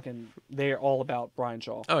mean, they're all about Brian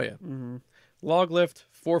Shaw. Oh yeah. Log lift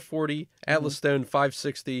 440, Atlas Stone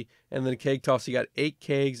 560, and then keg toss. He got 8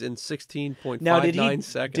 kegs in 16.59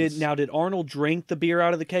 seconds. Did Arnold drink the beer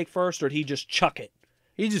out of the keg first, or did he just chuck it?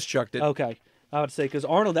 He just chucked it. Okay. I would say, because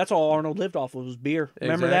Arnold, that's all Arnold lived off of was beer.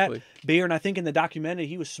 Remember that? Beer, and I think in the documentary,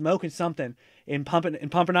 he was smoking something in pumping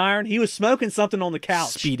iron. He was smoking something on the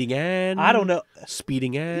couch. Speeding and I don't know.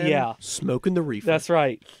 Speeding and Yeah. Smoking the reefer. That's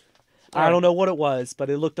right. I don't know what it was, but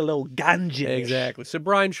it looked a little ganja. Exactly. So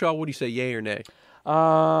Brian Shaw, what do you say, yay or nay?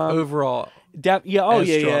 Overall. Yeah. Oh as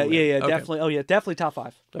yeah. Strongman. Okay. Definitely. Oh yeah. Definitely top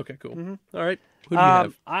 5. Okay. Cool. All right. Who do you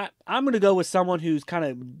have? I'm going to go with someone who's kind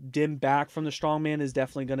of dimmed back from the strongman. Is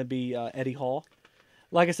definitely going to be Eddie Hall.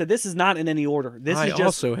 Like I said, this is not in any order. This is just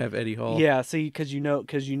also have Eddie Hall. Yeah, see, because you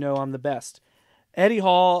know I'm the best. Eddie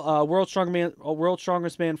Hall, world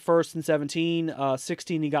strongest man first in 17.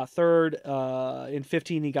 16 he got third. In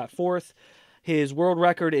 15 he got fourth. His world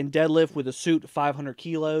record in deadlift with a suit 500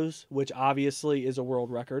 kilos, which obviously is a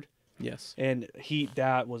world record. Yes. And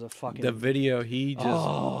that was a fucking... The video, he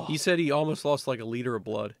said he almost lost like a liter of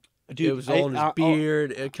blood. Dude, it was all in his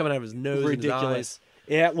beard, coming out of his nose ridiculous.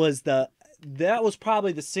 and his eyes. That was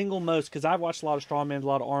probably the single most, because I've watched a lot of strongman, a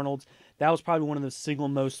lot of Arnold's. That was probably one of the single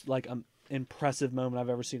most impressive moment I've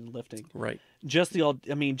ever seen in lifting. Right. Just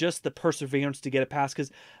the perseverance to get it past.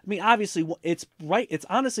 Because obviously it's right. It's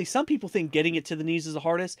honestly, some people think getting it to the knees is the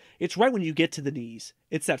hardest. It's right when you get to the knees.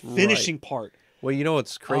 It's that finishing part. Well, you know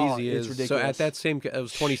what's crazy it's is ridiculous. so at that same it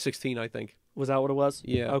was 2016, I think. Was that what it was?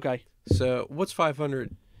 Yeah. Okay. So what's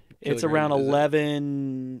 500? It's around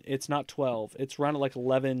 11. It's not 12. It's around like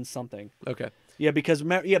 11 something. Okay. Yeah, because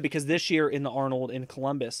this year in the Arnold in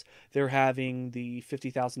Columbus, they're having the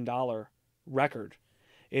 $50,000 record.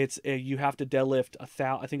 It's you have to deadlift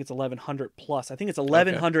I think it's 1,100 plus. I think it's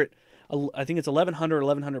 1,100. Okay. I think it's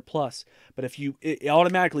 1,100 plus. But if you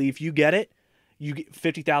automatically, if you get it, you get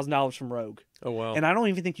 $50,000 from Rogue. Oh wow! And I don't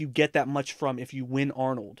even think you get that much from if you win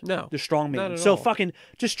Arnold. No, the strongman. Not at so all. Fucking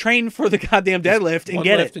just train for the goddamn deadlift and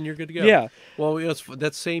get it, and you're good to go. Yeah. Well,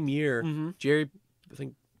 that same year, Jerry, I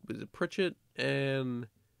think was it Pritchett and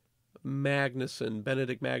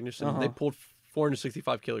Benedict Magnuson, they pulled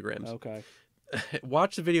 465 kilograms. Okay.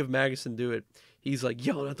 Watch the video of Magnuson do it. He's like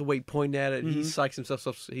yelling at the weight, pointing at it. He psychs himself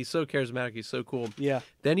up. He's so charismatic. He's so cool. Yeah.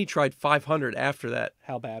 Then he tried 500 after that.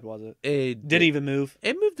 How bad was it? It didn't even move.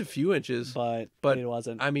 It moved a few inches, but it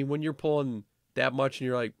wasn't. I mean, when you're pulling that much and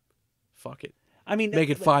you're like, fuck it. I mean, make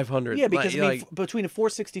it 500. Yeah, because between a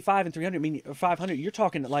 465 and 300, 500, you're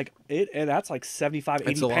talking like it, and that's like 75,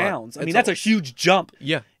 80 pounds. I mean, that's a huge jump.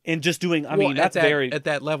 Yeah. And just doing, that's at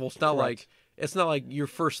that level. It's not like you're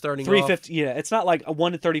first starting 350. Yeah, it's not like a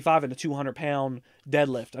 1 to 35 and a 200-pound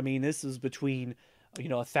deadlift. I mean, this is between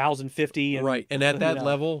 1,050 and right. And at that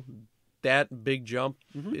level, that big jump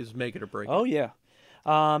is make it or break. Oh yeah.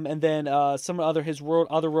 And then some other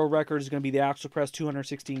world record is going to be the axle press,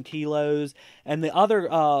 216 kilos. And the other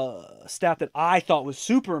stat that I thought was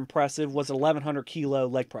super impressive was 1,100 kilo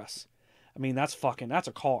leg press. I mean, that's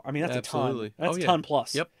a car. I mean, that's Absolutely. a ton. That's a ton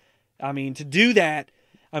plus. Yep. I mean, to do that,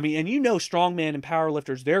 and strongman and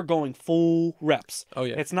powerlifters, they're going full reps. Oh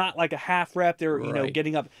yeah. It's not like a half rep. They're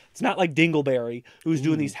getting up. It's not like Dingleberry who's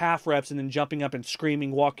doing these half reps and then jumping up and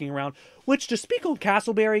screaming, walking around. Which, to speak on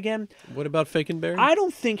Castleberry again, what about Fakenberry? I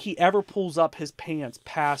don't think he ever pulls up his pants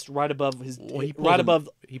past right above his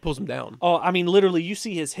he pulls them down. Oh, I mean, literally, you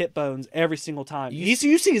see his hip bones every single time. You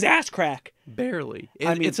see his ass crack. Barely.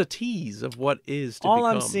 It's a tease of what is to all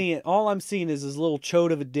become. All I'm seeing is his little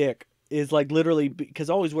chode of a dick. Is like literally because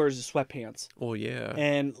all he wears is sweatpants. Oh yeah,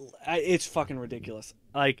 and it's fucking ridiculous.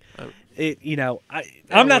 Like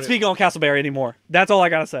I'm not speaking on Castleberry anymore. That's all I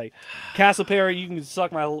gotta say. Castleberry, you can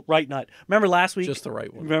suck my right nut. Remember last week? Just the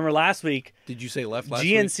right one. Remember last week? Did you say left last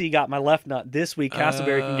GNC week? got my left nut. This week,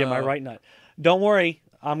 Castleberry can get my right nut. Don't worry.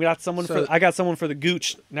 I got someone for the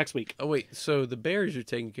gooch next week. Oh wait, so the bears you're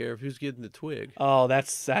taking care of, who's getting the twig? Oh,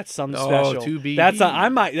 that's something special. TBD.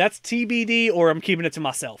 That's TBD, or I'm keeping it to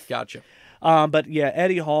myself. Gotcha. But yeah,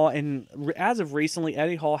 Eddie Hall, and as of recently,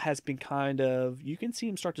 Eddie Hall has been you can see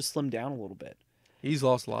him start to slim down a little bit. He's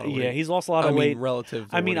lost a lot of weight. Yeah, he's lost a lot of weight relative.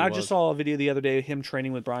 I just saw a video the other day of him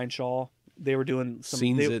training with Brian Shaw. They were doing some.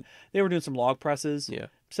 They were doing some log presses. Yeah.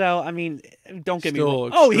 So I mean, don't get me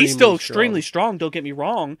wrong. Oh, he's still extremely strong. Don't get me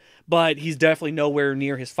wrong, but he's definitely nowhere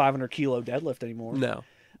near his 500 kilo deadlift anymore. No.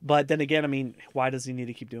 But then again, I mean, why does he need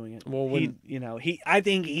to keep doing it? Well, I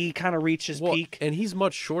think he kind of reached his peak. And he's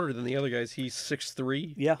much shorter than the other guys. He's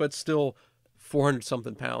 6'3", yeah, but still 400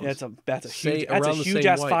 something pounds. That's a Say huge, that's a around the huge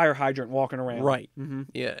same ass weight. fire hydrant walking around. Right. Mm-hmm.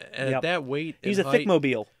 Yeah. And Yep. at that weight, He's and a height,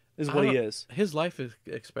 thickmobile, is what he I don't- is. His life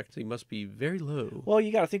expectancy must be very low. Well,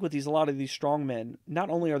 you got to think with a lot of these strong men. Not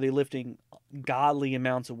only are they lifting godly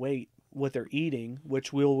amounts of weight, what they're eating,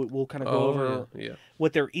 which we'll kind of go over. Yeah.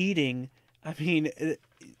 What they're eating. I mean,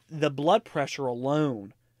 the blood pressure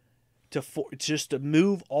alone just to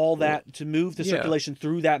move all that, to move the circulation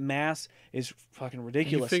through that mass is fucking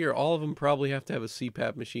ridiculous. You figure all of them probably have to have a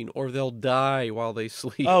CPAP machine, or they'll die while they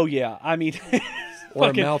sleep. Oh yeah, I mean, or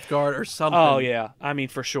a mouth guard or something. Oh yeah, I mean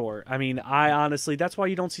for sure. I mean, I honestly, that's why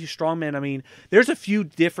you don't see strongmen. I mean, there's a few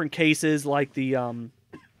different cases like the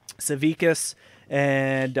Savikas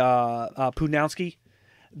and Punowski.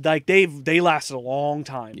 Like they lasted a long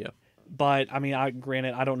time. Yeah. But I mean,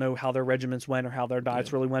 granted, I don't know how their regiments went or how their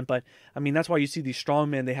diets really went. But I mean, that's why you see these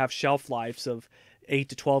strongmen. They have shelf lives of 8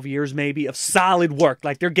 to 12 years, maybe, of solid work.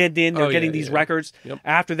 Like they're getting in, they're getting these records. Yep.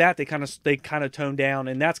 After that, they kind of tone down,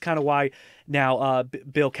 and that's kind of why now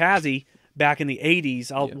Bill Kazi back in the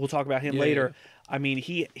 80s. We'll talk about him later. I mean,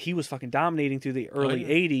 he was fucking dominating through the early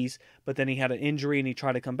 80s, but then he had an injury and he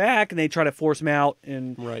tried to come back, and they tried to force him out,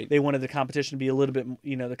 and they wanted the competition to be a little bit,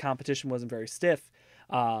 the competition wasn't very stiff.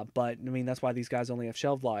 But I mean, that's why these guys only have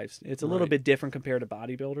shelf lives. It's a little bit different compared to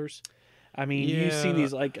bodybuilders. I mean, you've seen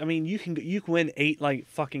these, like, I mean, you can win 8 like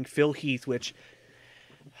fucking Phil Heath, which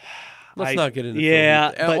let's not get into Phil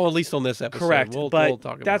Heath. But, or at least on this episode. Correct. We'll but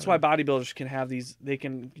talk about that's why it. bodybuilders can have these. They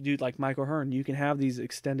can do like Michael Hearn. You can have these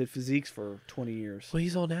extended physiques for 20 years. Well,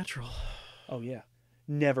 he's all natural. Oh yeah,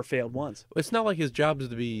 never failed once. It's not like his job is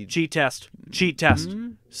to be Cheat test.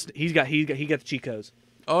 Mm-hmm. He got the cheat codes.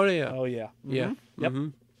 Oh yeah. Oh yeah. Mm-hmm. Yeah. Yep. Mm-hmm.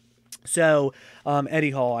 So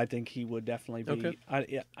Eddie Hall, I think he would definitely be. Okay.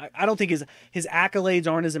 I don't think his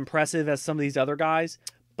accolades aren't as impressive as some of these other guys,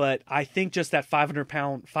 but I think just that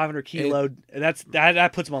 500 kilo, that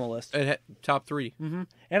puts him on the list. Top 3. Mm-hmm.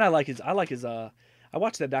 And I like his. I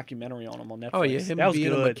watched that documentary on him on Netflix. Oh yeah, him that was being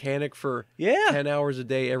good. a mechanic for 10 hours a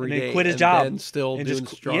day every and then day, quit his job, and still and doing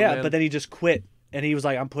just, strongman. but then he just quit. And he was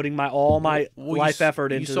like, "I'm putting all my life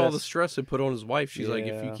effort into this." You saw the stress it put on his wife. She's like,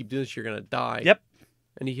 "If you keep doing this, you're gonna die." Yep.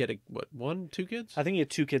 And he had 2 kids? I think he had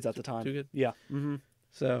 2 kids at the time. 2 kids. Yeah. Mm-hmm.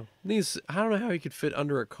 So I don't know how he could fit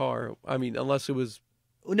under a car. I mean, unless it was.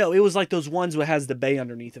 No, it was like those ones that has the bay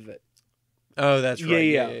underneath of it. Oh, that's right.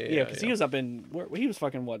 Yeah. Because he was up in he was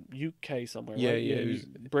fucking UK somewhere. Yeah, right? yeah. He was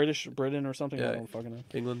Britain or something. I don't fucking know.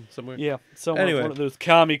 England somewhere. Yeah. Somewhere, anyway, one of those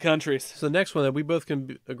commie countries. So the next one that we both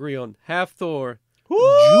can agree on: Hafthor, Woo!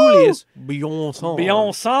 Julius Bjornsson.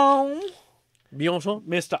 Bjornsson,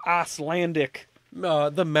 Mr. Icelandic.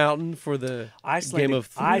 The mountain for the Game of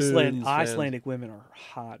Thrones. Icelandic women are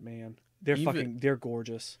hot, man. They're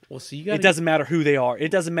gorgeous. Well, see, it doesn't matter who they are.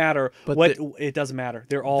 It doesn't matter it doesn't matter.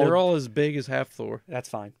 They're all as big as Hafthor. That's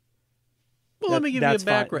fine. Well, let me give you a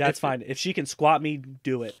background. That's fine. If she can squat me,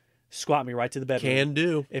 do it. Squat me right to the bedroom. Can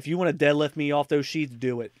do. If you want to deadlift me off those sheets,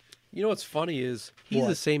 do it. You know what's funny is he's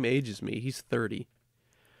the same age as me. He's 30.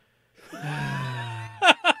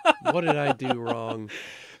 What did I do wrong?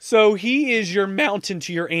 So he is your mountain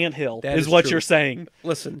to your anthill, is what you're saying.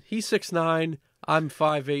 Listen, he's 6'9". I'm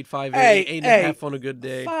 5'8", 5'8", Hey, 8.5 on a good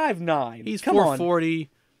day. 5'9". He's Come 440.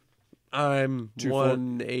 I'm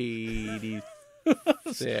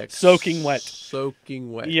 186. Soaking wet.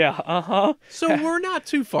 Soaking wet. Yeah, uh-huh. So we're not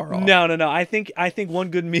too far off. No. I think one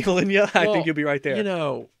good meal in you, I think you'll be right there. You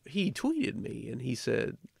know, he tweeted me and he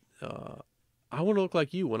said, I want to look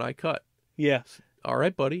like you when I cut. Yeah. All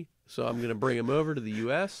right, buddy. So I'm going to bring him over to the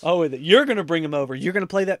U.S. Oh, you're going to bring him over. You're going to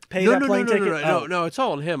pay that plane ticket? No, it's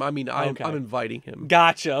all on him. I mean, I'm inviting him.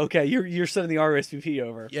 Gotcha. Okay, you're sending the RSVP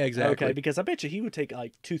over. Yeah, exactly. Okay, because I bet you he would take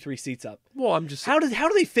like 2-3 seats up. Well, I'm just... How do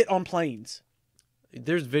they fit on planes?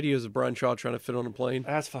 There's videos of Brian Shaw trying to fit on a plane.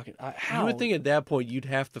 That's fucking... how? You would think at that point you'd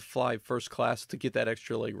have to fly first class to get that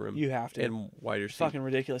extra leg room. You have to. And wider seat. Fucking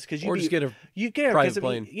ridiculous. Or just get a private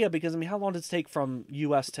plane. Because, I mean, how long does it take from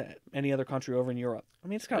U.S. to any other country over in Europe? I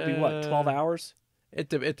mean, it's got to be, 12 hours? It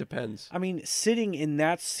depends. I mean, sitting in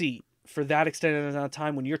that seat for that extended amount of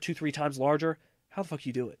time when you're 2-3 times larger, how the fuck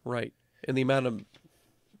you do it? Right. And the amount of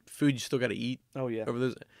food you still got to eat. Oh, yeah. Over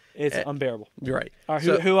those... It's unbearable. You're right. All right,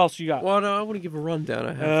 who else you got? Well, no, I want to give a rundown.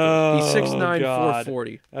 He's 6'9",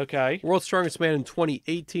 440. Okay. World's strongest man in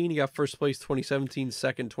 2018. He got first place 2017,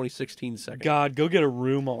 second, 2016, second. God, go get a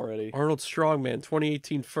room already. Arnold Strongman,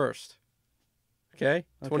 2018, first. Okay?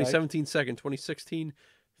 2017, second, 2016,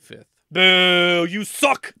 fifth. Boo, you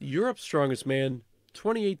suck! Europe's strongest man,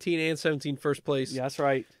 2018 and 17, first place. Yeah, that's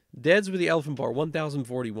right. Deads with the elephant bar,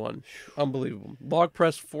 1,041. Unbelievable. Log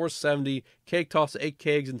press, 470. Cake toss, 8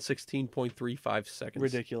 kegs in 16.35 seconds.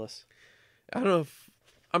 Ridiculous. I don't know if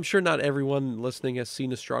I'm sure not everyone listening has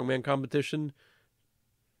seen a strongman competition.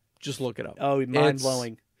 Just look it up. Oh,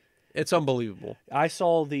 mind-blowing. It's unbelievable. I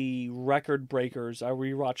saw the record breakers. I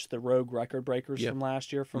rewatched the Rogue record breakers from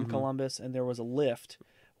last year from Columbus, and there was a lift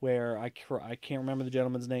where I can't remember the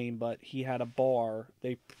gentleman's name, but he had a bar.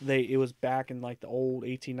 It was back in like the old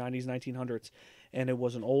 1890s, 1900s, and it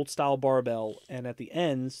was an old style barbell. And at the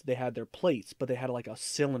ends they had their plates, but they had like a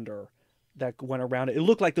cylinder that went around it. It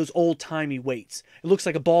looked like those old timey weights. It looks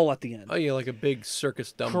like a ball at the end. Oh yeah, like a big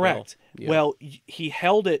circus dumbbell. Correct. Yeah. Well, he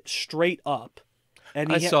held it straight up.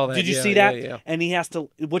 And I saw that. Did you see that? Yeah. And he has to.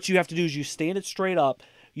 What you have to do is you stand it straight up.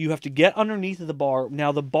 You have to get underneath of the bar.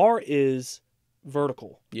 Now the bar is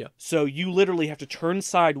vertical. Yeah. So you literally have to turn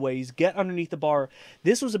sideways, get underneath the bar.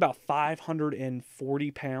 This was about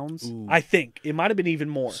 540 pounds. Ooh. I think it might have been even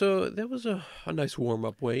more. So that was a nice warm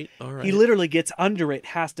up weight. All right. He literally gets under it,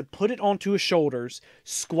 has to put it onto his shoulders,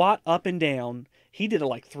 squat up and down. He did it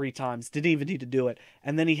like 3 times. Didn't even need to do it,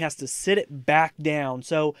 and then he has to sit it back down.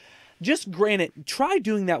 So. Just granted, try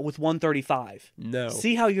doing that with 135. No.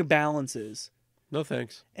 See how your balance is. No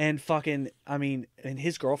thanks. And fucking, I mean, and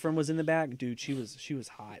his girlfriend was in the back. Dude, she was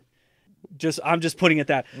hot. I'm just putting it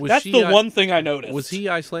that. That's the one thing I noticed. Was he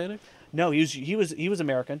Icelandic? No, he was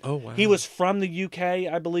American. Oh wow. He was from the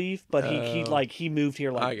UK, I believe, but he moved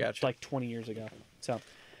here like 20 years ago.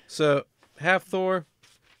 So half Thor,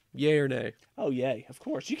 yay or nay? Oh yay, of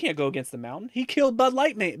course. You can't go against the Mountain. He killed Bud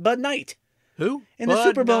Knight. Who? In the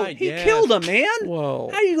Super Bowl. Knight, he killed him, man. Whoa.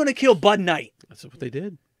 How are you going to kill Bud Knight? That's what they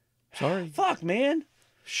did. Sorry. Fuck, man.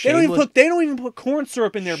 Shameless. They don't even put corn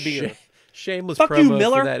syrup in their beer. Shameless Fuck promo you,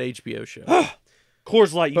 Miller. for that HBO show.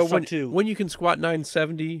 Coors Light, you but too. When you can squat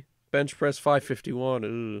 970, bench press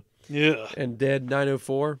 551, yeah, and dead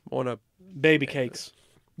 904 on a baby cakes.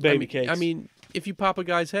 Cakes. I mean, if you pop a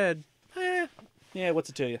guy's head, yeah, what's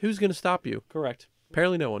it to you? Who's going to stop you? Correct.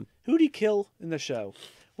 Apparently no one. Who did he kill in the show?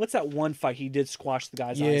 What's that one fight he did squash the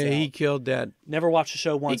guy's eyes out? Yeah, he killed that. Never watched the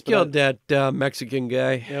show once. He killed that Mexican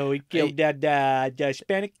guy. No, he killed that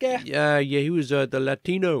Hispanic guy. Yeah, he was the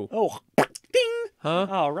Latino. Oh, ding. Huh?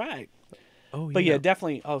 All right. Oh, yeah. But yeah,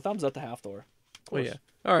 definitely. Oh, thumbs up to Half Thor. Oh, yeah.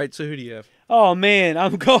 All right, so who do you have? Oh, man.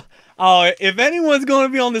 If anyone's going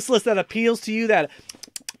to be on this list that appeals to you, that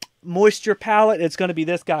moisture palate, it's going to be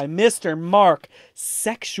this guy, Mr. Mark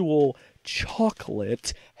Sexual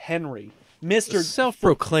Chocolate Henry. Mr.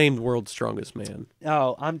 Self-proclaimed world's strongest man.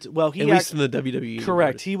 Oh, he at least in the WWE.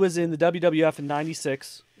 Correct. He was in the WWF in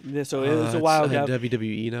 '96, so it was a while ago.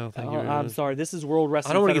 WWE now. I'm sorry. This is World Wrestling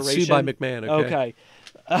I don't want to Federation. get sued by McMahon. Okay.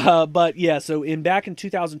 But yeah, so back in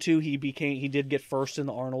 2002, he did get first in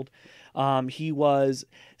the Arnold.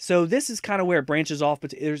 This is kind of where it branches off,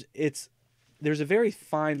 but there's a very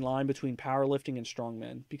fine line between powerlifting and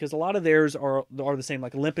strongmen, because a lot of theirs are the same,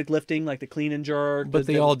 like Olympic lifting, like the clean and jerk. But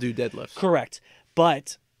they all do deadlifts. Correct.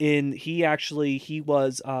 But he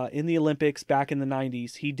was in the Olympics back in the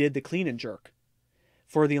 90s. He did the clean and jerk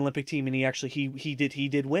for the Olympic team, and he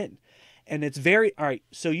did win. And it's very all right.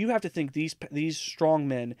 So you have to think these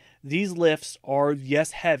strongmen, these lifts are,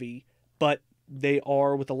 yes, heavy, but they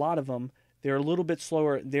are, with a lot of them, they're a little bit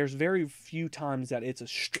slower. There's very few times that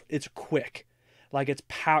it's quick. Like it's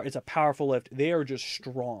a powerful lift. They are just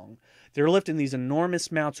strong. They're lifting these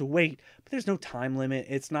enormous amounts of weight, but there's no time limit.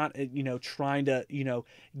 It's not, trying to,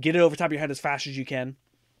 get it over top of your head as fast as you can.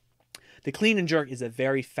 The clean and jerk is a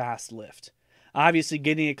very fast lift. Obviously,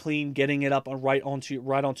 getting it clean, getting it up right onto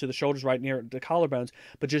the shoulders, right near the collarbones,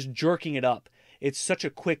 but just jerking it up. It's such a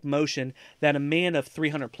quick motion that a man of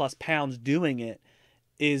 300 plus pounds doing it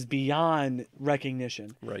is beyond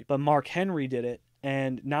recognition. Right. But Mark Henry did it.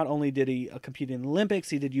 And not only did he compete in the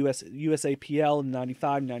Olympics, he did USAPL in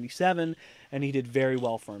 95, 97, and he did very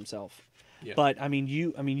well for himself. Yeah. But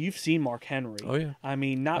you've seen Mark Henry. Oh yeah. I've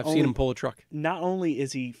seen him pull a truck. Not only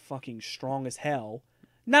is he fucking strong as hell,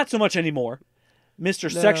 not so much anymore.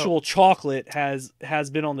 Mr. Sexual Chocolate has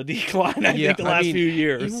been on the decline. I think the last few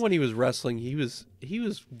years. Even when he was wrestling, he was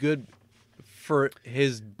good for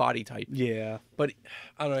his body type. Yeah. But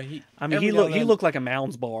I don't know. He looked like a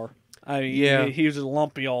Mounds bar. He was just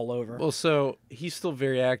lumpy all over. Well, so he's still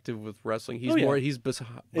very active with wrestling. He's he's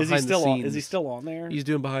behind the scenes. Is he still on there? He's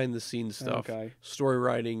doing behind the scenes stuff. Okay. Story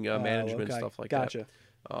writing, management, stuff like that. Gotcha.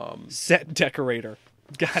 Set decorator.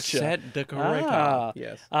 Gotcha. Set decorator.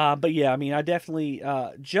 Yes. But yeah, I definitely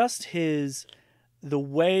just the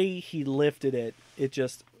way he lifted it. It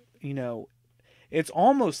just it's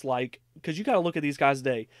almost like, because you got to look at these guys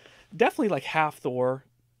today. Definitely like Half Thor.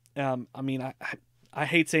 I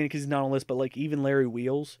hate saying it because he's not on the list, but like even Larry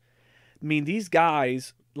Wheels. These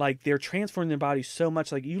guys like they're transforming their bodies so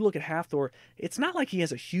much. Like you look at Hathor, it's not like he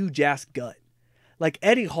has a huge ass gut. Like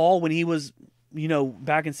Eddie Hall when he was,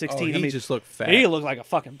 back in 16, he just looked fat. He looked like a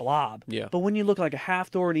fucking blob. Yeah. But when you look like a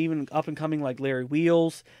Hathor and even up and coming like Larry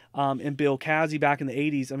Wheels, and Bill Casey back in the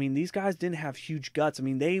 80s, I mean, these guys didn't have huge guts. I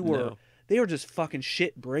mean, they were just fucking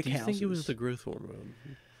shit brick houses. Do you think it was the growth hormone?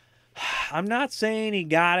 I'm not saying he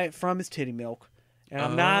got it from his titty milk. And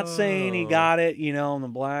I'm not saying he got it, on the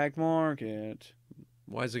black market.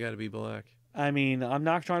 Why's it got to be black? I mean, I'm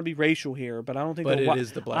not trying to be racial here, but I don't think. But it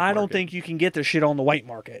is the black I market. don't think you can get this shit on the white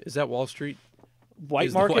market. Is that Wall Street?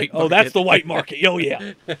 White market? Oh, that's the white market. Oh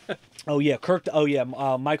yeah. Oh yeah. Kirk. Oh yeah.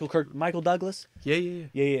 Michael Douglas. Yeah.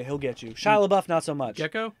 He'll get you. Shia LaBeouf, not so much.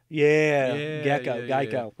 Gecko. Yeah. Gecko. Yeah.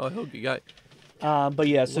 Geico. Oh, he'll get. But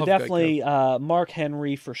yeah, so Love definitely Mark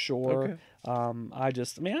Henry for sure. Okay. I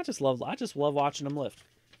just love watching him lift.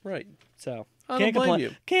 Right. So I can't don't blame complain.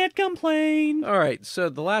 you. Can't complain. All right. So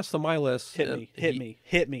the last on my list. Hit me.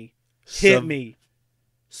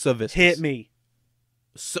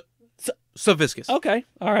 Saviscus. Okay.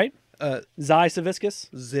 All right. Zai Saviscus.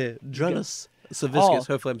 Zedrunus Saviscus.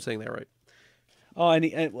 Hopefully I'm saying that right. Oh,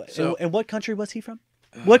 and what country was he from?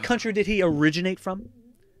 What country did he originate from?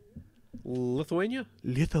 Lithuania?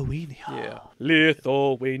 Lithuania. Yeah.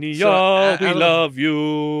 Lithuania, So, we love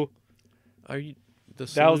you. Are you?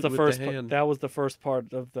 That was the salute with first. hand. That was the first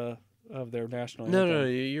part of their national anthem. No,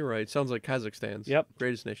 you're right. Sounds like Kazakhstan's. Yep.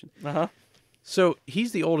 Greatest nation. Uh-huh. So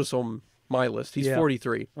he's the oldest on my list. He's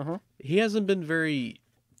 43. Uh-huh. He hasn't been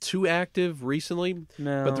too active recently.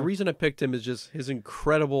 No. But the reason I picked him is just his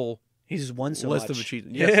incredible He's just won so list much. of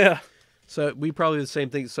achievements. Yes. Yeah. So we probably the same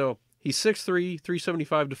thing. So he's 6'3",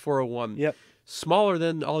 375 to 401. Yep. Smaller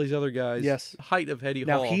than all these other guys. Yes. Height of Eddie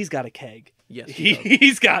Now Hall. he's got a keg. Yes.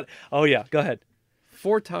 He's got. Oh yeah. Go ahead.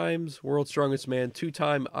 4 times World's Strongest Man,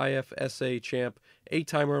 2-time IFSA champ,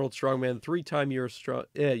 8-time World Strongman, 3-time Europe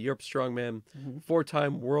Strongman,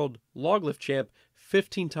 4-time World Log Lift champ,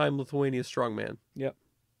 15-time Lithuania Strongman. Yep.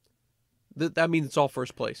 That means it's all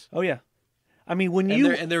first place. Oh yeah. I mean, when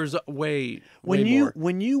there's way you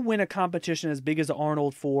more. win a competition as big as the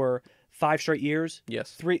Arnold for 5 straight years,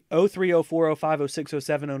 Yes. 03, 04, 05, 06,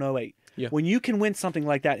 07, and 08. Yeah. When you can win something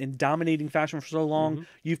like that in dominating fashion for so long,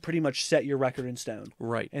 you've pretty much set your record in stone.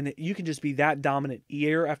 Right. And that you can just be that dominant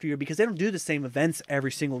year after year because they don't do the same events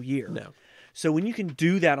every single year. No. So when you can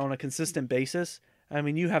do that on a consistent basis, I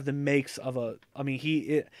mean, you have the makes of a. I mean,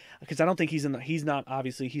 because I don't think he's in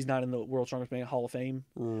the World Strongest Man Hall of Fame.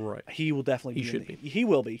 Right. He will definitely. Be. He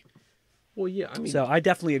will be. Well, yeah. I mean. So I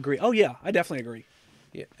definitely agree. Oh yeah, I definitely agree.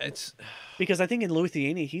 Yeah. It's because I think in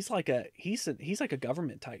Lithuania he's like a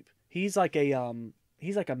government type. He's like a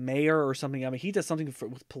mayor or something. I mean, he does something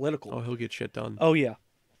with political. Oh, he'll get shit done. Oh yeah.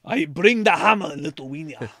 I bring the hammer in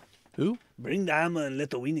Lithuania. Who? Bring the hammer in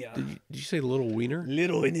Lithuania. Did you say Little Wiener?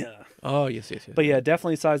 Lithuania. Oh, yes. But yeah,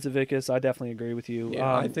 definitely Savickas. I definitely agree with you.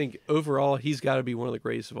 Yeah, I think overall he's got to be one of the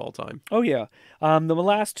greatest of all time. Oh yeah. The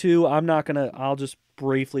last two, I'll just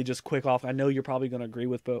briefly quick off. I know you're probably gonna agree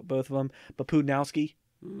with both of them, but Pudnowski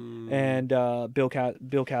and Bill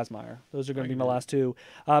Kazmaier. Those are going to be my last two.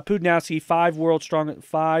 Pudnowski,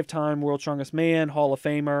 5-time World Strongest Man, Hall of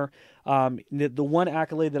Famer. The one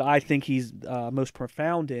accolade that I think he's most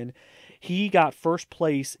profound in, he got first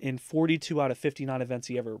place in 42 out of 59 events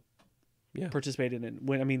he ever participated in.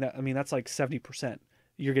 That's like 70%.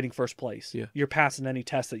 You're getting first place. Yeah. You're passing any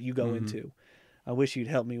test that you go into. I wish you'd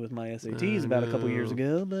help me with my SATs about a couple years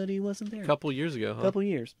ago, but he wasn't there. A couple years ago, huh? Couple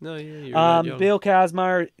years. No, yeah, you're that young. Bill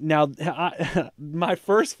Kazmaier. Now, my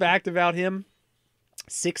first fact about him: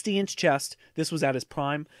 60-inch chest. This was at his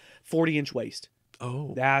prime. 40-inch waist.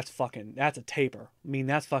 Oh, that's a taper. I mean,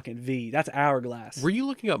 that's fucking V. That's hourglass. Were you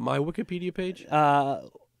looking up my Wikipedia page? I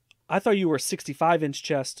thought you were 65-inch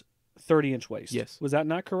chest, 30-inch waist. Yes. Was that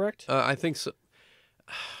not correct? I think so.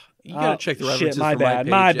 You gotta check the references. Shit, my for bad,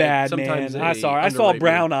 my page. man. Sometimes I saw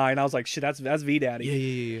brown eye, and I was like, shit, that's V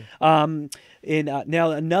Daddy. Yeah. And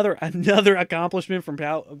now another accomplishment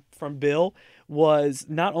from Bill was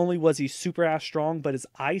not only was he super ass strong, but his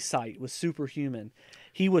eyesight was superhuman.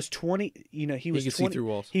 He was 20. He was could see through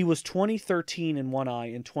walls. He was 2013 in one eye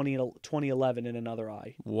and 2011 in another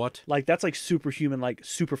eye. What? Like that's like superhuman, like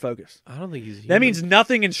super focus. I don't think he's human. That means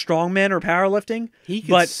nothing in strongman or powerlifting. He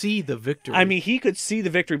could see the victory. I mean, he could see the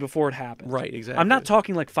victory before it happened. Right, exactly. I'm not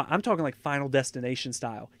talking like I'm talking like Final Destination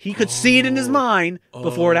style. He could see it in his mind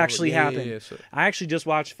before it actually happened. Yeah, so. I actually just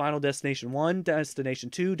watched Final Destination 1, Destination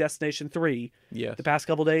 2, Destination 3 Yes. the past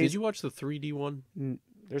couple days. Did you watch the 3D one?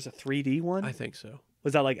 There's a 3D one? I think so.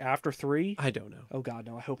 Was that like after 3? I don't know. Oh God,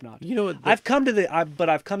 no! I hope not. You know what? I've come to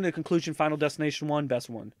the conclusion. Final Destination 1, best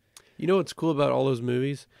one. You know what's cool about all those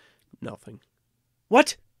movies? Nothing.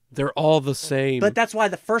 What? They're all the same. But that's why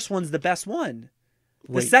the first one's the best one.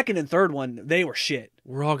 The Wait. second and third one, they were shit.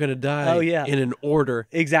 We're all gonna die. Oh, yeah. In an order.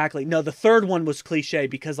 Exactly. No, the third one was cliche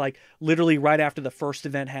because, like, literally right after the first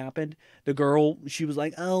event happened, the girl, she was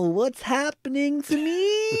like, "Oh, what's happening to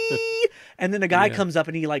me?" And then the guy comes up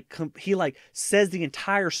and he says the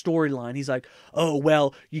entire storyline. He's like, "Oh,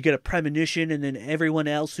 well, you get a premonition, and then everyone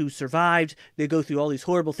else who survived, they go through all these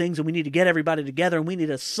horrible things, and we need to get everybody together, and we need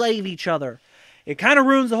to save each other." It kind of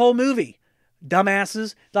ruins the whole movie.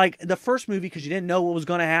 Dumbasses. Like the first movie, because you didn't know what was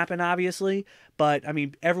going to happen, obviously. But I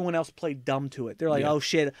mean, everyone else played dumb to it. They're like, "Oh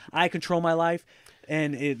shit, I control my life,"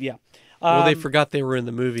 and Well, they forgot they were in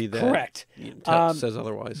the movie. That correct. Says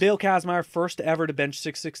otherwise. Bill Kazmaier, first ever to bench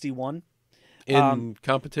 661 in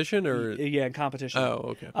competition, or yeah, in competition.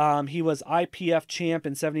 Oh, okay. He was IPF champ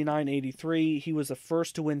in 79, 83. He was the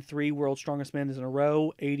first to win 3 World's Strongest Men in a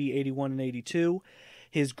row: 80, 81, and 82.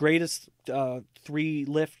 His greatest 3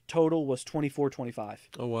 lift total was 24-25.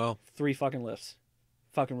 Oh wow, 3 fucking lifts,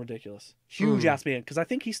 fucking ridiculous. Huge ass man. Because I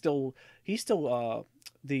think he still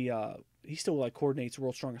like coordinates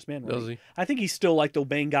World's Strongest Man. Right? Does he? I think he's still like the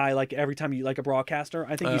main guy. Like every time you like a broadcaster,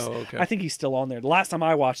 I think okay. I think he's still on there. The last time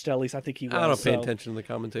I watched, at least I think he was. I don't pay attention to the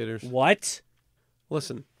commentators. What?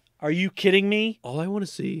 Listen, are you kidding me? all I want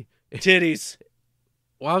to see Titties.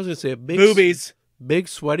 Well, I was gonna say big Boobies. big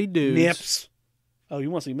sweaty dudes. Nips. Oh, you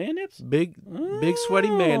want to see man nips? Big sweaty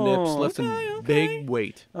man nips lifting okay. big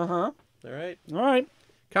weight. Uh-huh. All right. All right.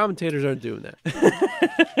 Commentators aren't doing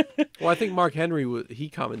that. Well, I think Mark Henry he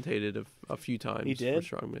commentated a few times. He did?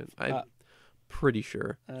 For Strongman. I'm pretty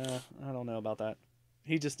sure. I don't know about that.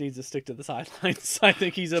 He just needs to stick to the sidelines. I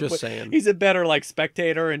think he's Just saying. he's a better like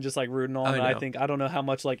spectator and just like rooting on. I I know. don't know how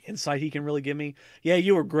much like insight he can really give me. Yeah,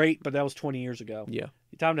 you were great, but that was 20 years ago. Yeah.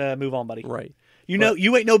 Time to move on, buddy. Right. You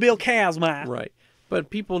ain't no Bill Kazmaier. Right. But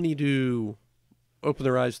people need to open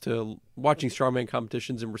their eyes to watching strongman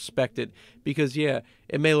competitions and respect it, because it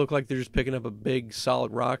may look like they're just picking up a big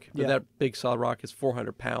solid rock, but that big solid rock is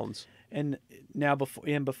 400 pounds. And now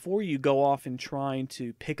before you go off and trying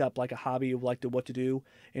to pick up like a hobby of like what to do,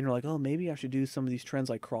 and you're like, "Oh, maybe I should do some of these trends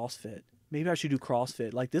like CrossFit. Maybe I should do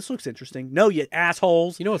CrossFit. Like this looks interesting." No, you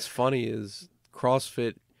assholes. You know what's funny is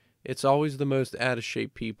CrossFit, it's always the most out of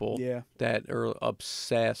shape people that are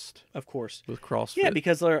obsessed, of course, with CrossFit. Yeah,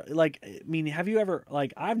 because they're like, I mean, have you ever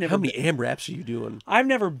like I've never How many AMRAPs are you doing? I've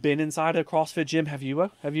never been inside a CrossFit gym. Have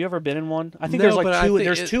you? Have you ever been in one? I think No, there's like but 2. I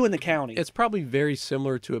think There's 2 in the county. It's probably very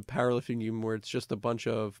similar to a powerlifting gym where it's just a bunch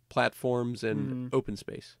of platforms and open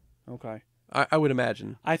space. Okay. I would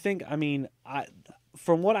imagine.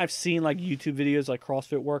 From what I've seen, like YouTube videos, like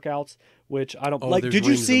CrossFit workouts, which I don't Oh, like. there's Did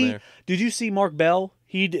you rings in see? there. Did you see Mark Bell?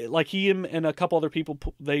 He and a couple other people.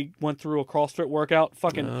 They went through a CrossFit workout.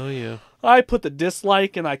 Fucking. Oh yeah. I put the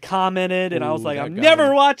dislike and I commented and I was Ooh, like, that I'm got never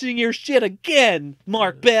him. watching your shit again,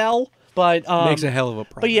 Mark Bell. But Makes a hell of a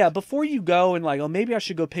product. But yeah, before you go and like, oh, maybe I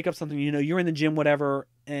should go pick up something. You know, you're in the gym, whatever,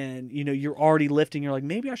 and you know you're already lifting. You're like,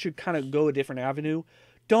 maybe I should kind of go a different avenue.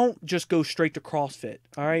 Don't just go straight to CrossFit.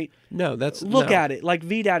 All right. No, that's Look at it. Like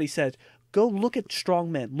V Daddy says, go look at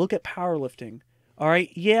strongmen. Look at powerlifting. All right.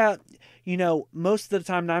 Yeah. You know, most of the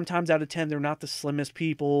time, 9 times out of 10, they're not the slimmest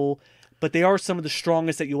people, but they are some of the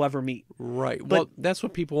strongest that you'll ever meet. Right. But- Well, that's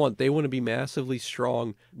what people want. They want to be massively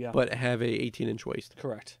strong, but have a 18-inch waist.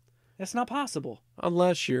 Correct. That's not possible.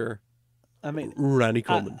 Unless you're I mean, Ronnie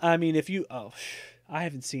Coleman. I mean, if you, I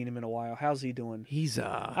haven't seen him in a while. How's he doing? He's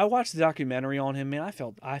I watched the documentary on him, man.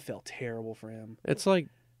 I felt terrible for him. It's like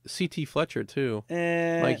C.T. Fletcher too.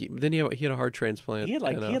 And Then he had a heart transplant. he had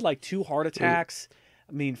like 2 heart attacks.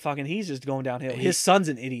 I mean, fucking, he's just going downhill. He- His son's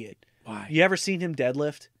an idiot. Why? You ever seen him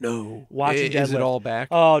deadlift? No. Watch him deadlift. Is it all back?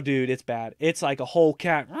 Oh, dude, it's bad. It's like a whole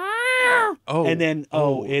cat. Oh. And then,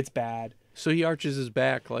 it's bad. So he arches his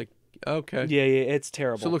back like, okay. Yeah, it's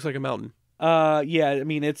terrible. So it looks like a mountain. Yeah, I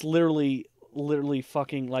mean, it's literally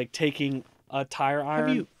fucking like taking a tire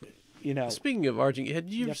iron. You know. Speaking of arching, did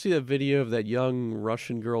you ever see that video of that young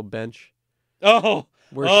Russian girl bench? Oh.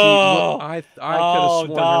 Where I could have sworn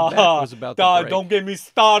her back was about to break. Don't get me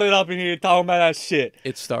started up in here talking about that shit.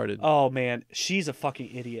 It started. Oh man, she's a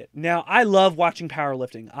fucking idiot. Now I love watching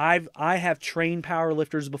powerlifting. I have trained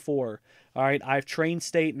powerlifters before. All right, I've trained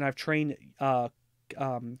state and I've trained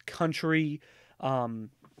country strong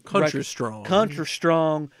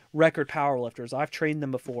record powerlifters. I've trained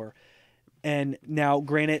them before. And now,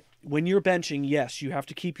 granted, when you're benching, yes, you have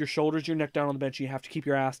to keep your shoulders, your neck down on the bench. You have to keep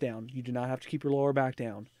your ass down. You do not have to keep your lower back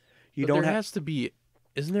down. There has to be.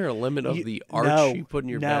 Isn't there a limit of the arch you put in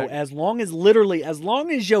your back? No, as long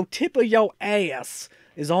as your tip of your ass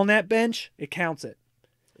is on that bench, it counts it.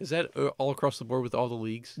 Is that all across the board with all the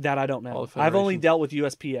leagues? That I don't All know. the I've only federations? dealt with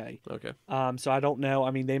USPA. Okay. So I don't know.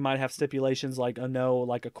 I mean, they might have stipulations like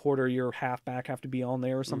like a quarter year halfback have to be on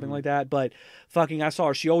there or something like that. But fucking, I saw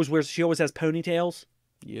her. She always has ponytails.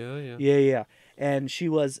 Yeah. Yeah. And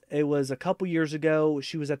it was a couple years ago.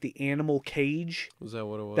 She was at the animal cage. Was that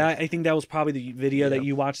what it was? I think that was probably the video that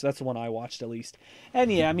you watched. That's the one I watched at least.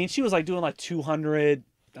 And yeah, I mean, she was like doing like 200.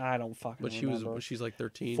 I don't fucking remember. But she's like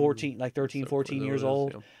 13. 14, like 13, 14 years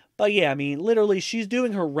old. Yeah. But yeah, I mean, literally, she's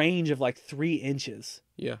doing her range of like 3 inches.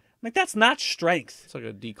 Yeah. Like, that's not strength. It's like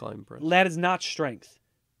a decline press. That is not strength.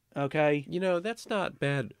 Okay? That's not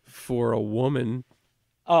bad for a woman.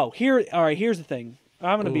 Oh, all right, here's the thing.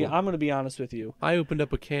 I'm gonna be honest with you. I opened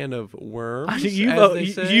up a can of worms.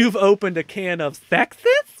 You've opened a can of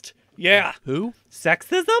sexist? Yeah. Who?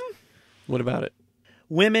 Sexism? What about it?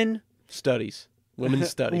 Women studies. Women's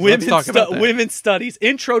studies. Let's talk about that. Women's studies.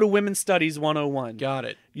 Intro to Women's Studies 101. Got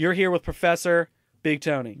it. You're here with Professor Big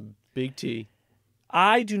Tony. Big T.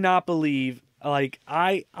 I do not believe, like,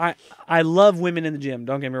 I love women in the gym.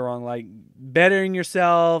 Don't get me wrong. Like, bettering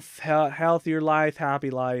yourself, healthier life,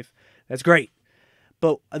 happy life. That's great.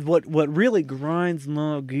 But what really grinds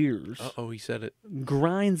my gears. Uh-oh, he said it.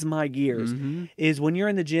 Grinds my gears is when you're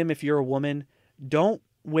in the gym, if you're a woman, don't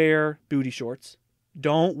wear booty shorts.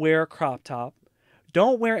 Don't wear a crop top.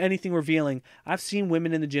 Don't wear anything revealing. I've seen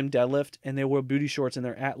women in the gym deadlift, and they wear booty shorts, and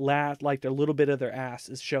like their little bit of their ass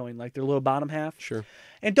is showing, like their little bottom half. Sure.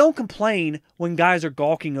 And don't complain when guys are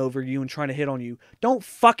gawking over you and trying to hit on you. Don't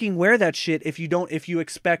fucking wear that shit if you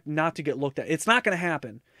expect not to get looked at. It's not going to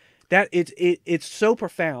happen. That it's so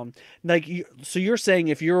profound. Like, so you're saying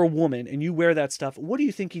if you're a woman and you wear that stuff, what do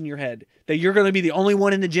you think in your head? That you're going to be the only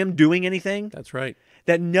one in the gym doing anything? That's right.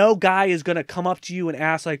 That no guy is going to come up to you and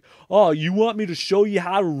ask like, "Oh, you want me to show you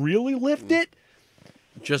how to really lift it?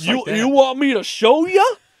 Just like that. You want me to show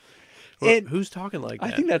you?" Well, who's talking like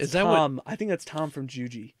that? I think that's Is that Tom. I think that's Tom from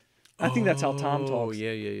Juji. I think that's how Tom talks. Oh,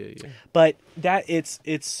 yeah. But that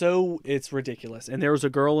it's ridiculous. And there was a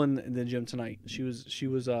girl in the gym tonight. She was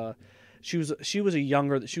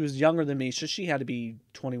younger than me, so she had to be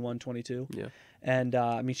 21, 22. Yeah. And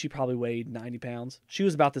I mean, she probably weighed 90 pounds. She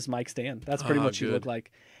was about this mic stand. That's pretty much what she looked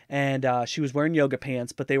like. And she was wearing yoga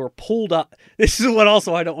pants, but they were pulled up. This is what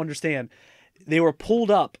also I don't understand. They were pulled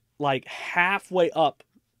up like halfway up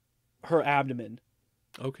her abdomen.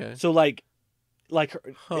 Okay. So like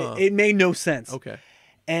her, it made no sense. Okay.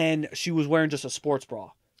 And she was wearing just a sports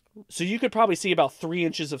bra. So you could probably see about 3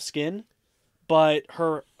 inches of skin, but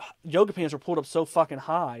her yoga pants were pulled up so fucking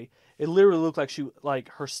high. It literally looked like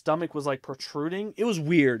her stomach was like protruding. It was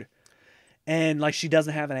weird. And like she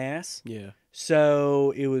doesn't have an ass. Yeah.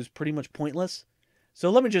 So it was pretty much pointless. So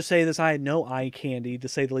let me just say this. I had no eye candy, to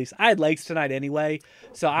say the least. I had legs tonight anyway.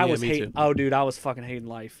 So I was hating. Oh, dude, I was fucking hating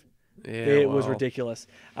life. Yeah, it was ridiculous.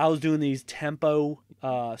 I was doing these tempo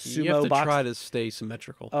sumo You have to box. try to stay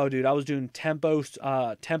symmetrical. Oh, dude, I was doing tempo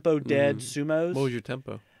dead sumos. What was your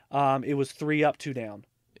tempo? It was 3 up, 2 down.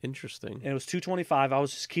 Interesting. And it was 225. I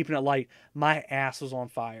was just keeping it light. My ass was on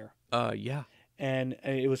fire. Yeah. And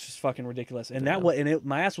it was just fucking ridiculous. And Damn.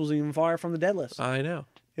 My ass wasn't even fire from the deadlifts. I know.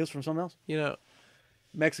 It was from something else. You know,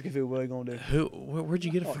 Mexican food. What are you gonna do? Where'd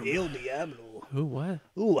you get it from? El Diablo. Who? What?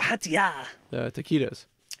 Ooh, hatia. Taquitos.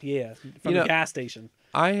 Yeah, from the gas station.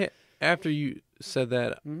 After you said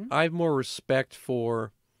that, I have more respect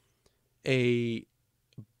for a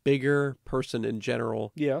bigger person in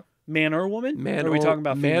general. Yeah. Man or woman? Man, or are we talking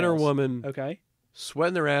about man or females? woman? Okay.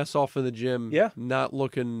 Sweating their ass off in the gym. Yeah. Not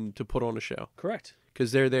looking to put on a show. Correct.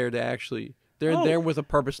 Because they're there to actually. They're there with a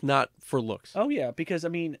purpose, not for looks. Oh yeah, because I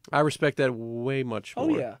mean, I respect that way much more.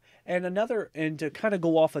 Oh yeah, and to kind of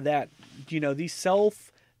go off of that, these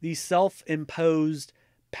self-imposed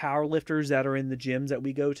powerlifters that are in the gyms that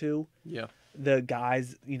we go to. Yeah. The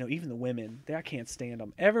guys, even the women, I can't stand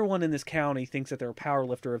them. Everyone in this county thinks that they're a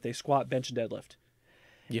powerlifter if they squat, bench, and deadlift.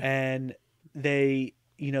 Yeah. And they,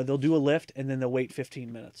 they'll do a lift and then they'll wait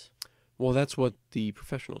 15 minutes. Well, that's what the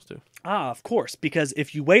professionals do. Of course, because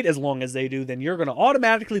if you wait as long as they do, then you're going to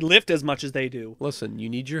automatically lift as much as they do. Listen, you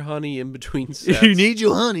need your honey in between sets. You need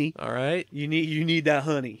your honey. All right? You need that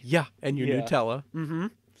honey. Yeah, and your Nutella. Mm-hmm.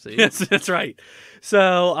 See? That's right.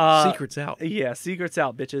 So secret's out. Yeah, secret's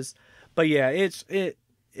out, bitches. But yeah, it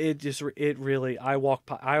really I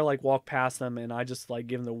walk past them and I just like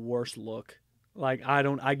give them the worst look. Like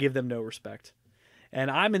I give them no respect. And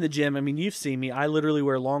I'm in the gym. I mean, you've seen me. I literally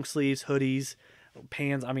wear long sleeves, hoodies,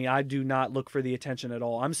 pants. I mean, I do not look for the attention at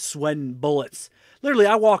all. I'm sweating bullets. Literally,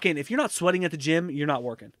 I walk in. If you're not sweating at the gym, you're not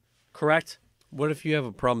working. Correct? What if you have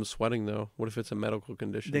a problem sweating though? What if it's a medical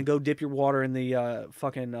condition? Then go dip your water in the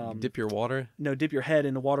fucking. Dip your water? No, dip your head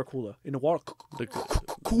in the water cooler. In the water The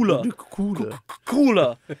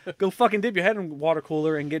cooler. Go fucking dip your head in the water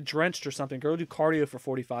cooler and get drenched or something. Go do cardio for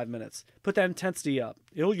 45 minutes. Put that intensity up.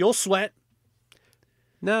 You'll sweat.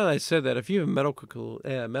 Now that I said that, if you have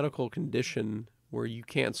a medical condition where you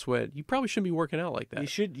can't sweat, you probably shouldn't be working out like that.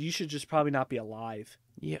 You should just probably not be alive.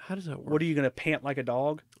 Yeah, how does that work? What are you gonna pant like a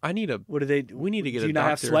dog? I need a. What do they? We need to get do a you not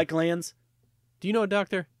have doctor. sweat glands? Do you know a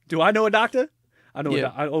doctor? Do I know a doctor? I know.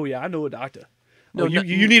 Yeah. Oh yeah, I know a doctor. No, Oh,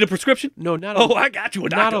 you need a prescription? No, not. Oh, I got you a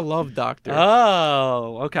doctor. Not a love doctor.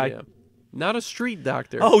 Oh, okay. Yeah. Not a street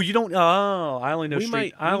doctor. Oh, you don't. Oh, I only know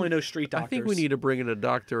I only know street doctors. I think we need to bring in a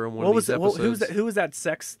doctor in one What of was these episodes. Who was that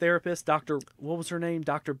sex therapist? Doctor. What was her name?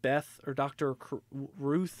 Dr. Beth or Dr.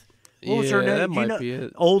 Ruth? What was her name? That Do you might know- be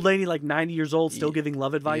it. Old lady, like 90 years old, still giving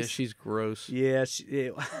love Yeah, advice. she's gross. Yeah,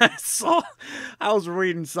 I was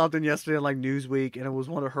reading something yesterday on like Newsweek, and it was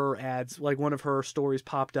one of her ads, like one of her stories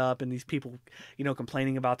popped up, and these people,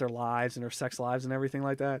 complaining about their lives and their sex lives and everything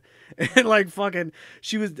like that, and like fucking,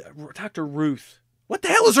 she was Dr. Ruth. What the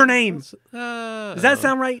hell is her name? Does that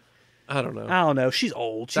sound right? I don't know. I don't know. She's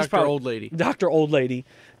old. She's Dr. probably Old Lady. Dr. Old Lady.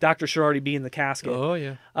 Doctor should already be in the casket. Oh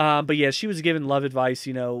yeah. But yeah, she was giving love advice,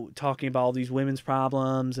 talking about all these women's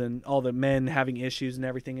problems and all the men having issues and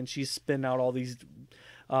everything, and she's spitting out all these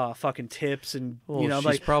fucking tips and Well, she's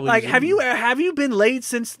like probably like have you been laid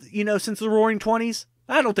since since the Roaring '20s?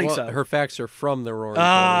 I don't think Well, so. her facts are from the Roaring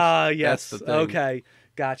Ah, 20s. yes. That's the thing. Okay,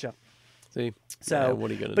 gotcha. See. So, Yeah,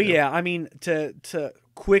 what are you gonna but do? yeah, I mean, to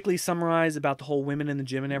quickly summarize about the whole women in the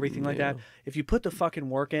gym and everything like that, if you put the fucking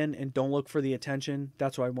work in and don't look for the attention,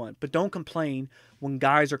 that's what I want. But don't complain when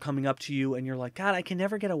guys are coming up to you and you're like, God, I can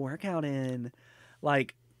never get a workout in.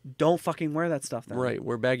 Like, don't fucking wear that stuff then. Right.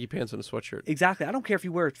 Wear baggy pants and a sweatshirt. Exactly. I don't care if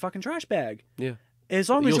you wear a fucking trash bag. Yeah. As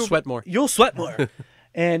long as You'll sweat more. You'll sweat more.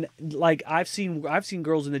 And like I've seen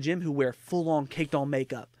girls in the gym who wear full on caked on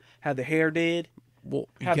makeup, have the hair did, Well,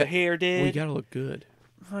 the hair did. Well, you gotta look good.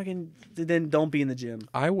 Fucking then don't be in the gym.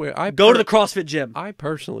 Go to the CrossFit gym. I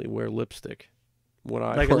personally wear lipstick when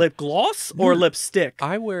I Like wear, a lip gloss or a lipstick?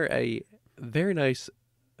 I wear a very nice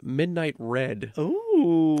midnight red.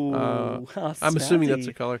 Ooh. I'm assuming that's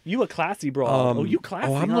a color. You a classy bro. You classy.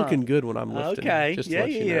 Oh, I'm huh? looking good when I'm lifting. Okay. Just Yeah, to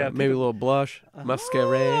let you yeah. know. Maybe a little blush,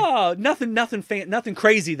 mascara. Oh, nothing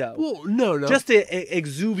crazy though. Well, no. Just to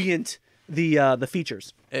exuberant the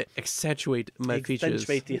features. Accentuate my features.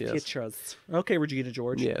 Accentuate the Yes. features. Okay, Regina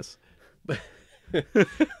George. Yes.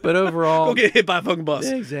 But overall, Go get hit by a fucking bus.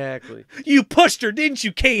 exactly. You pushed her, didn't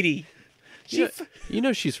you, Katie? You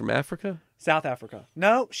know she's from Africa. South Africa.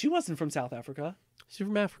 No, she wasn't from South Africa. She's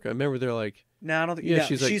from Africa. Remember, they're like, No, I don't think. Yeah, Yeah,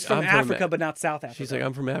 she's she's, like, from I'm from Africa, but not South Africa. she's like,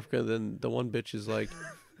 I'm from Africa. Then the one bitch is like,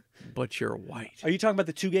 but you're white. Are you talking about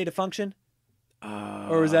the two gay function?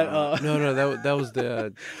 Or was that? No, that was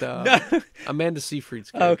the Amanda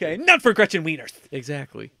Seyfried's character. Okay, not for Gretchen Wieners.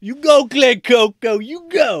 Exactly. You go, Glenn Coco. You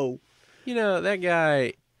go. You know that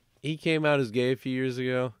guy. He came out as gay a few years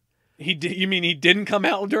ago. He did. You mean he didn't come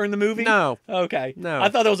out during the movie? No. Okay. No. I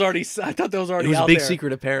thought that was already. It was a out big there.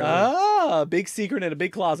 secret, apparently. Ah, big secret in a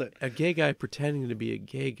big closet. A gay guy pretending to be a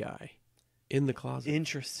gay guy in the closet.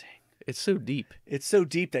 Interesting. It's so deep. It's so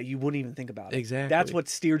deep that you wouldn't even think about it. Exactly. That's what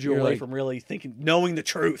steered you You're away like- from really knowing the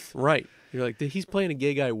truth. Right. You're like, he's playing a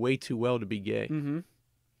gay guy way too well to be gay. Mm-hmm.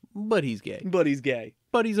 But he's gay. But he's gay.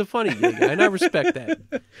 But he's a funny gay guy, and I respect that.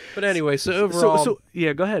 But anyway, so overall, So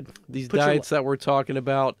yeah, go ahead. these Put your- diets that we're talking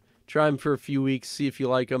about, try them for a few weeks, see if you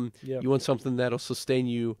like them. Yeah. You want something that'll sustain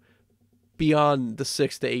you beyond the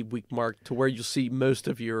 6 to 8 week mark, to where you'll see most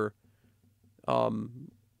of your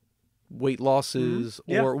weight losses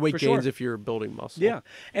Yeah, or weight for gains sure. if you're building muscle. Yeah,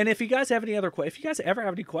 and if you guys have any other if you guys ever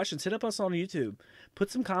have any questions, hit up us on YouTube.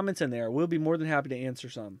 Put some comments in there. We'll be more than happy to answer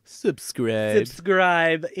some. Subscribe.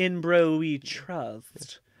 Subscribe in bro we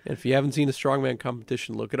trust. And if you haven't seen a strongman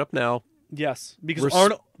competition, look it up now. Yes, because We're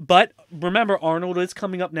Arnold. But remember, Arnold is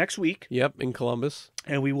coming up next week, Yep, in Columbus.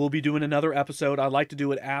 and we will be doing another episode. I'd like to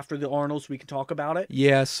do it after the Arnold so we can talk about it.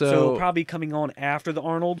 Yeah, So probably coming on after the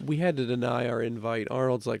Arnold. we had to deny our invite.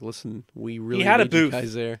 Arnold's like, listen, we really had a need you booth.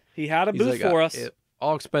 guys there. He had a He's booth like, for us.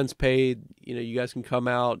 all expense paid. You know, you guys can come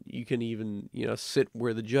out. You can even, sit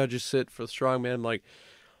where the judges sit for the strongman. Like,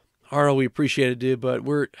 Arnold, we appreciate it, dude, but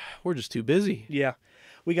we're just too busy. Yeah.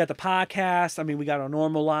 We got the podcast. I mean, we got our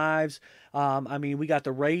normal lives. I mean, we got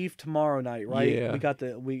the rave tomorrow night, right? Yeah. We got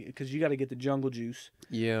because you got to get the jungle juice.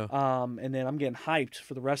 Yeah. And then I'm getting hyped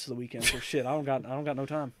for the rest of the weekend. So shit, I don't got no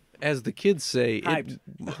time. As the kids say, Hyped.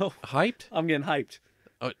 Hyped? I'm getting hyped.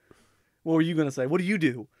 Uh, What were you gonna say? What do you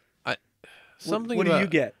do? Something What about, do you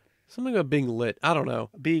get? Something about being lit. I don't know.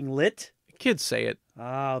 Being lit? Kids say it.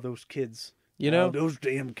 Ah, those kids. You know? Those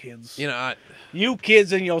damn kids. You know, you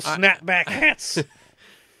kids in your snapback hats.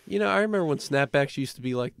 You know, I remember when snapbacks used to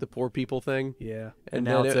be like the poor people thing. Yeah. And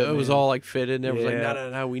now it was all like fitted, and everyone's Yeah.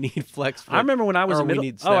 like, no, we need flex fit. I remember when I was in middle.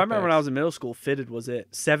 I remember when I was in middle school. Fitted was it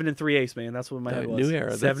 7 3/8, man. That's what my head was. New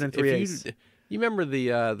era. 7 3/8. You remember the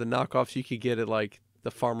knockoffs you could get at like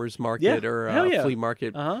the farmer's market or yeah. flea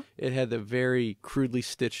market? Uh-huh. It had the very crudely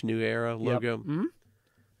stitched New Era logo. Mm-hmm.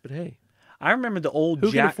 But hey, I remember the old.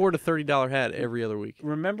 Who can afford a $30 hat every other week?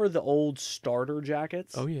 Remember the old starter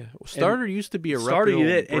jackets? Oh yeah, well, starter used to be a starter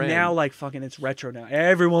reputable brand. and now like fucking it's retro now.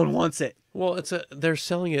 Everyone wants it. Well, they're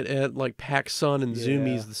selling it at like PacSun and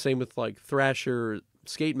Zoomies. The same with like Thrasher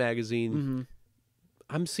Skate Magazine. Mm-hmm.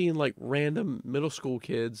 I'm seeing like random middle school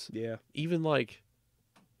kids. Yeah. Even like.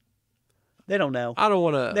 They don't know. I don't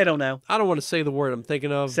want to. They don't know. I don't want to say the word I'm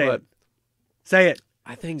thinking of. Say but it. Say it.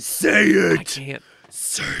 I think. Say it. I can't.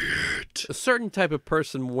 Say it. A certain type of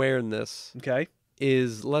person wearing this. Okay.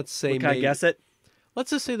 Is let's say. Can I guess it? Let's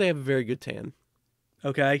just say they have a very good tan.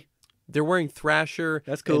 Okay. They're wearing Thrasher.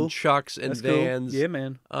 That's cool. And Chucks and That's Vans. Cool. Yeah,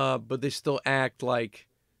 man. But they still act like.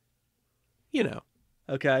 You know.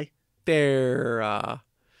 Okay. They're.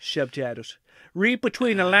 Subtitles. Read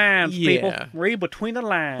between the lines, people. Read between the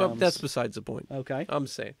lines. But that's besides the point. Okay. I'm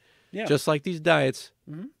saying. Yeah. Just like these diets,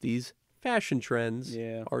 these fashion trends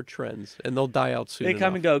are trends, and they'll die out soon. They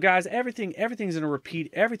come and go. Guys, everything's in a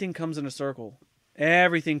repeat. Everything comes in a circle.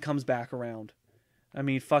 Everything comes back around. I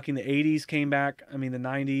mean, fucking the 80s came back. I mean, the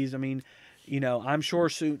 90s. I mean, you know, I'm sure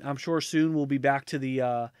soon we'll be back to the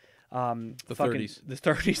 30s. The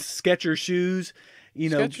 30s Skechers shoes. You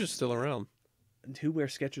know, Skechers still around. Who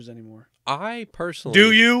wears Skechers anymore? I personally.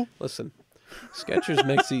 Do you? Listen, Skechers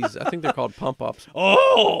makes these. I think they're called pump ups.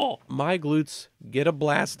 Oh, my glutes get a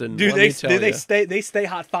blasting. Do they stay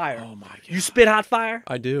hot fire? Oh my god! You spit hot fire?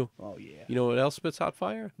 I do. Oh yeah. You know what else spits hot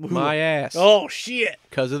fire? My ass. Oh shit!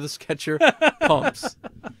 Because of the Skechers pumps.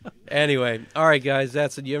 Anyway, all right, guys.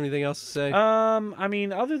 That's it. Do you have anything else to say? I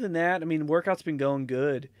mean, other than that, I mean, workout's been going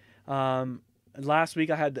good. Last week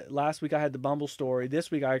I had the Bumble story. This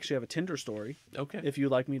week I actually have a Tinder story. Okay. If you'd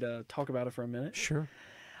like me to talk about it for a minute. Sure.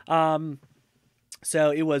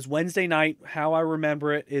 So it was Wednesday night. How I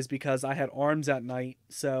remember it is because I had arms that night.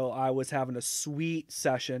 So I was having a sweet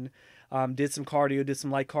session. Did some cardio, did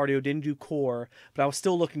some light cardio, didn't do core, but I was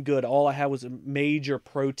still looking good. All I had was a major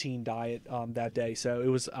protein diet that day. So it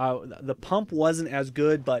was the pump wasn't as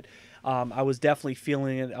good, but I was definitely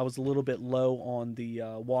feeling it. I was a little bit low on the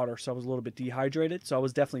water, so I was a little bit dehydrated. So I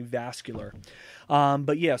was definitely vascular.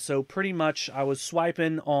 But yeah, so pretty much I was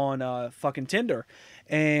swiping on fucking Tinder.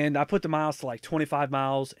 And I put the miles to like 25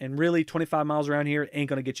 miles, and really 25 miles around here ain't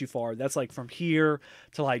going to get you far. That's like from here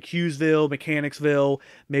to like Hughesville, Mechanicsville,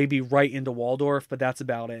 maybe right into Waldorf, but that's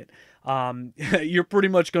about it. You're pretty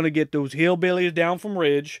much going to get those hillbillies down from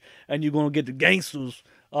Ridge, and you're going to get the gangsters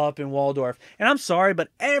up in Waldorf. And I'm sorry, but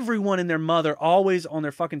everyone and their mother always on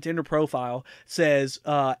their fucking Tinder profile says,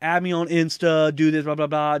 add me on Insta, do this, blah, blah,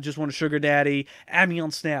 blah, just want a sugar daddy, add me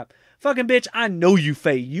on Snap. Fucking bitch, I know you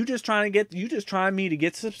fake. You just trying me to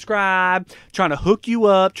get subscribed, trying to hook you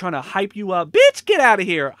up, trying to hype you up. Bitch, get out of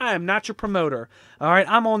here. I am not your promoter. All right,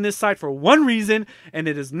 I'm on this site for one reason, and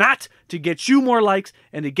it is not to get you more likes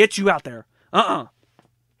and to get you out there.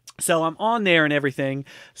 So I'm on there and everything,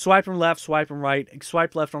 swiping left, swiping right,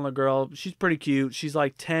 swipe left on the girl. She's pretty cute. She's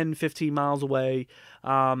like 10, 15 miles away.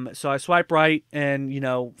 So I swipe right, and, you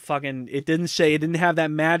know, fucking, it didn't have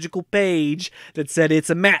that magical page that said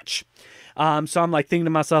it's a match. So I'm like thinking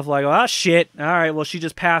to myself, like, oh shit, all right, well, she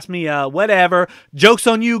just passed me, whatever. Joke's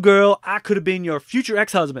on you, girl. I could have been your future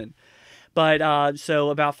ex-husband. But so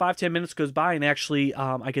about 5-10 minutes goes by, and actually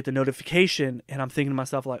I get the notification, and I'm thinking to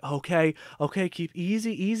myself, like, okay, keep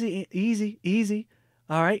easy.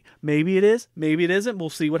 All right, maybe it is, maybe it isn't. We'll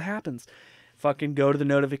see what happens. Fucking go to the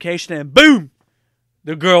notification, and boom,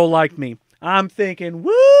 the girl liked me. I'm thinking,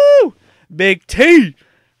 woo, big T,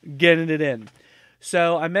 getting it in.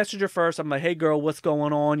 So I messaged her first. I'm like, hey, girl, what's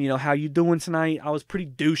going on? You know, how you doing tonight? I was pretty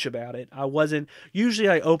douche about it. I wasn't. Usually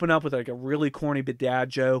I open up with like a really corny but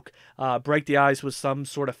dad joke, break the ice with some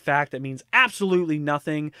sort of fact that means absolutely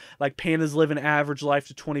nothing, like pandas live an average life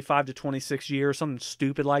to 25 to 26 years, something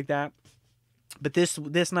stupid like that. But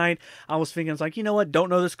this night, I was thinking, I was like, you know what? Don't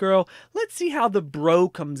know this girl. Let's see how the bro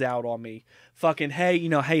comes out on me. Fucking, hey, you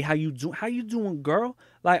know, hey, how you doing, girl?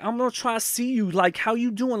 Like, I'm gonna try to see you. Like, how you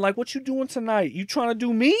doing? Like, what you doing tonight? You trying to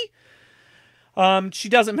do me? She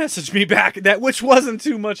doesn't message me back, which wasn't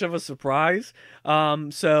too much of a surprise.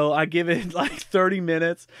 So I give it like 30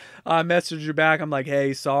 minutes. I message her back. I'm like,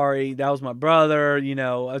 hey, sorry, that was my brother. You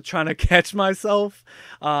know, I'm trying to catch myself.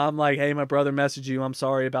 I'm like, hey, my brother messaged you. I'm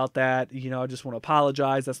sorry about that. You know, I just want to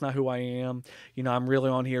apologize. That's not who I am. You know, I'm really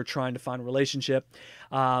on here trying to find a relationship.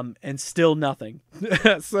 And still nothing.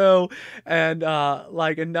 So, and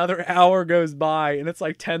like another hour goes by and it's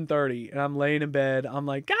like 10:30 and I'm laying in bed. I'm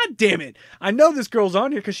like, God damn it. I know this girl's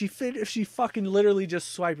on here because she fucking literally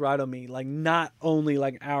just swiped right on me like not only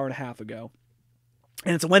like an hour and a half ago.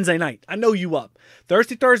 And it's a Wednesday night. I know you up.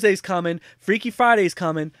 Thursday's coming. Freaky Friday's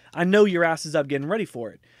coming. I know your ass is up getting ready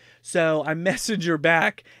for it. So I message her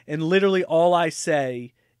back and literally all I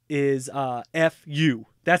say is F you.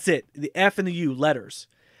 That's it. The F and the U letters.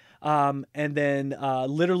 And then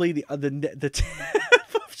literally the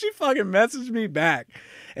she fucking messaged me back.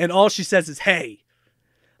 And all she says is, hey.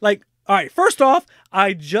 Like, all right, first off,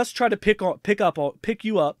 I just try to pick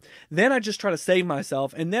you up. Then I just try to save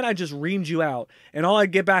myself. And then I just reamed you out. And all I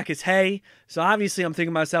get back is, hey. So obviously I'm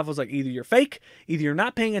thinking to myself, I was like, either you're fake, either you're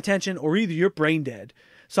not paying attention, or either you're brain dead.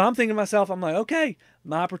 So I'm thinking to myself, I'm like, okay,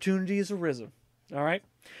 my opportunity has arisen. All right.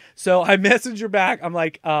 So I message her back. I'm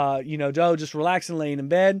like, you know, Joe, just relaxing, laying in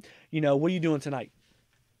bed. You know, what are you doing tonight?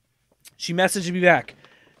 She messaged me back.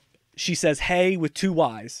 She says, hey, with 2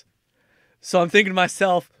 Y's. So I'm thinking to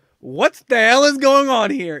myself, what the hell is going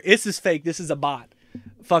on here? This is fake. This is a bot.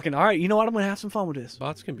 Fucking, all right, you know what? I'm going to have some fun with this.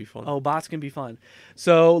 Bots can be fun. Oh, bots can be fun.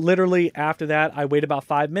 So literally after that, I wait about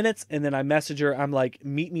 5 minutes and then I message her. I'm like,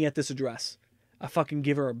 meet me at this address. I fucking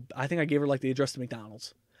give her, I think I gave her like the address to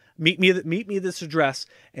McDonald's. Meet me at this address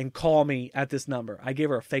and call me at this number. I gave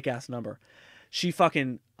her a fake ass number. She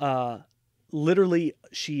fucking literally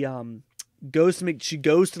she goes to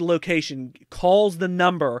the location, calls the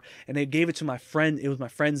number, and they gave it to my friend. It was my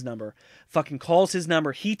friend's number. Fucking calls his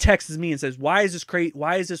number. He texts me and says, why is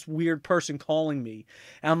this weird person calling me?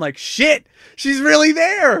 And I'm like, shit, she's really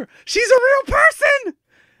there. She's a real person.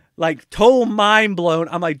 Like, total mind blown.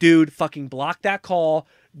 I'm like, dude, fucking block that call.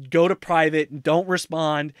 Go to private, don't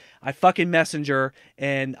respond. I fucking messenger,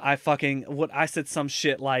 and I said some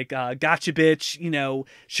shit like, gotcha, bitch, you know,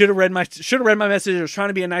 should have read my message. I was trying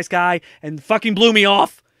to be a nice guy, and fucking blew me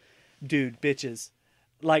off. Dude, bitches.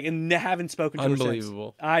 Like, and haven't spoken to her since.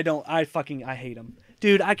 Unbelievable. I hate them.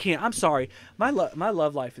 Dude, I can't. I'm sorry. My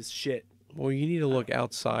love life is shit. Well, you need to look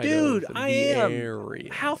outside Dude, of I the am.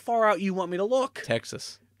 area. How far out you want me to look?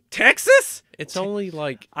 Texas. Texas? It's only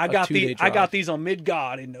like I got these on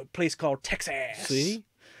Midgard in a place called Texas. See?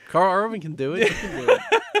 Carl Irvin can do it. You can do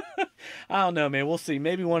it. I don't know, man. We'll see.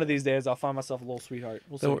 Maybe one of these days I'll find myself a little sweetheart.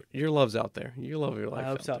 We'll see. Your love's out there. You love your life. I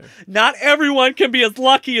hope so. There. Not everyone can be as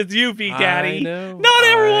lucky as you, V Daddy. I know. Not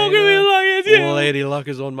everyone can be as lucky as you. Lady Luck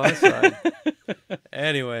is on my side.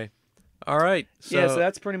 Anyway. All right. So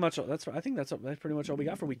that's pretty much. I think that's pretty much all we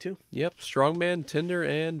got for week 2. Yep. Strongman, Tinder,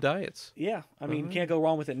 and diets. Yeah. I mean, can't go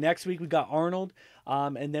wrong with it. Next week we got Arnold,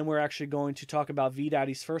 and then we're actually going to talk about V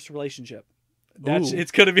Daddy's first relationship.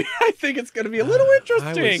 It's gonna be. I think it's gonna be a little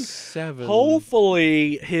interesting. I was 7.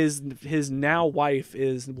 Hopefully, his now wife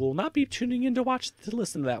will not be tuning in to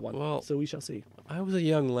listen to that one. Well, so we shall see. I was a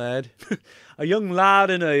young lad, a young lad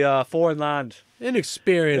in a foreign land.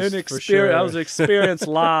 Inexperienced, for sure. I was an experienced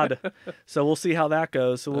lad. So we'll see how that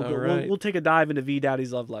goes. So right. we'll take a dive into V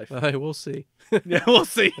Daddy's love life. We'll see. Yeah, we'll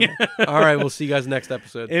see. All right, we'll see you guys next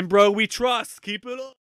episode. And bro, we trust. Keep it up.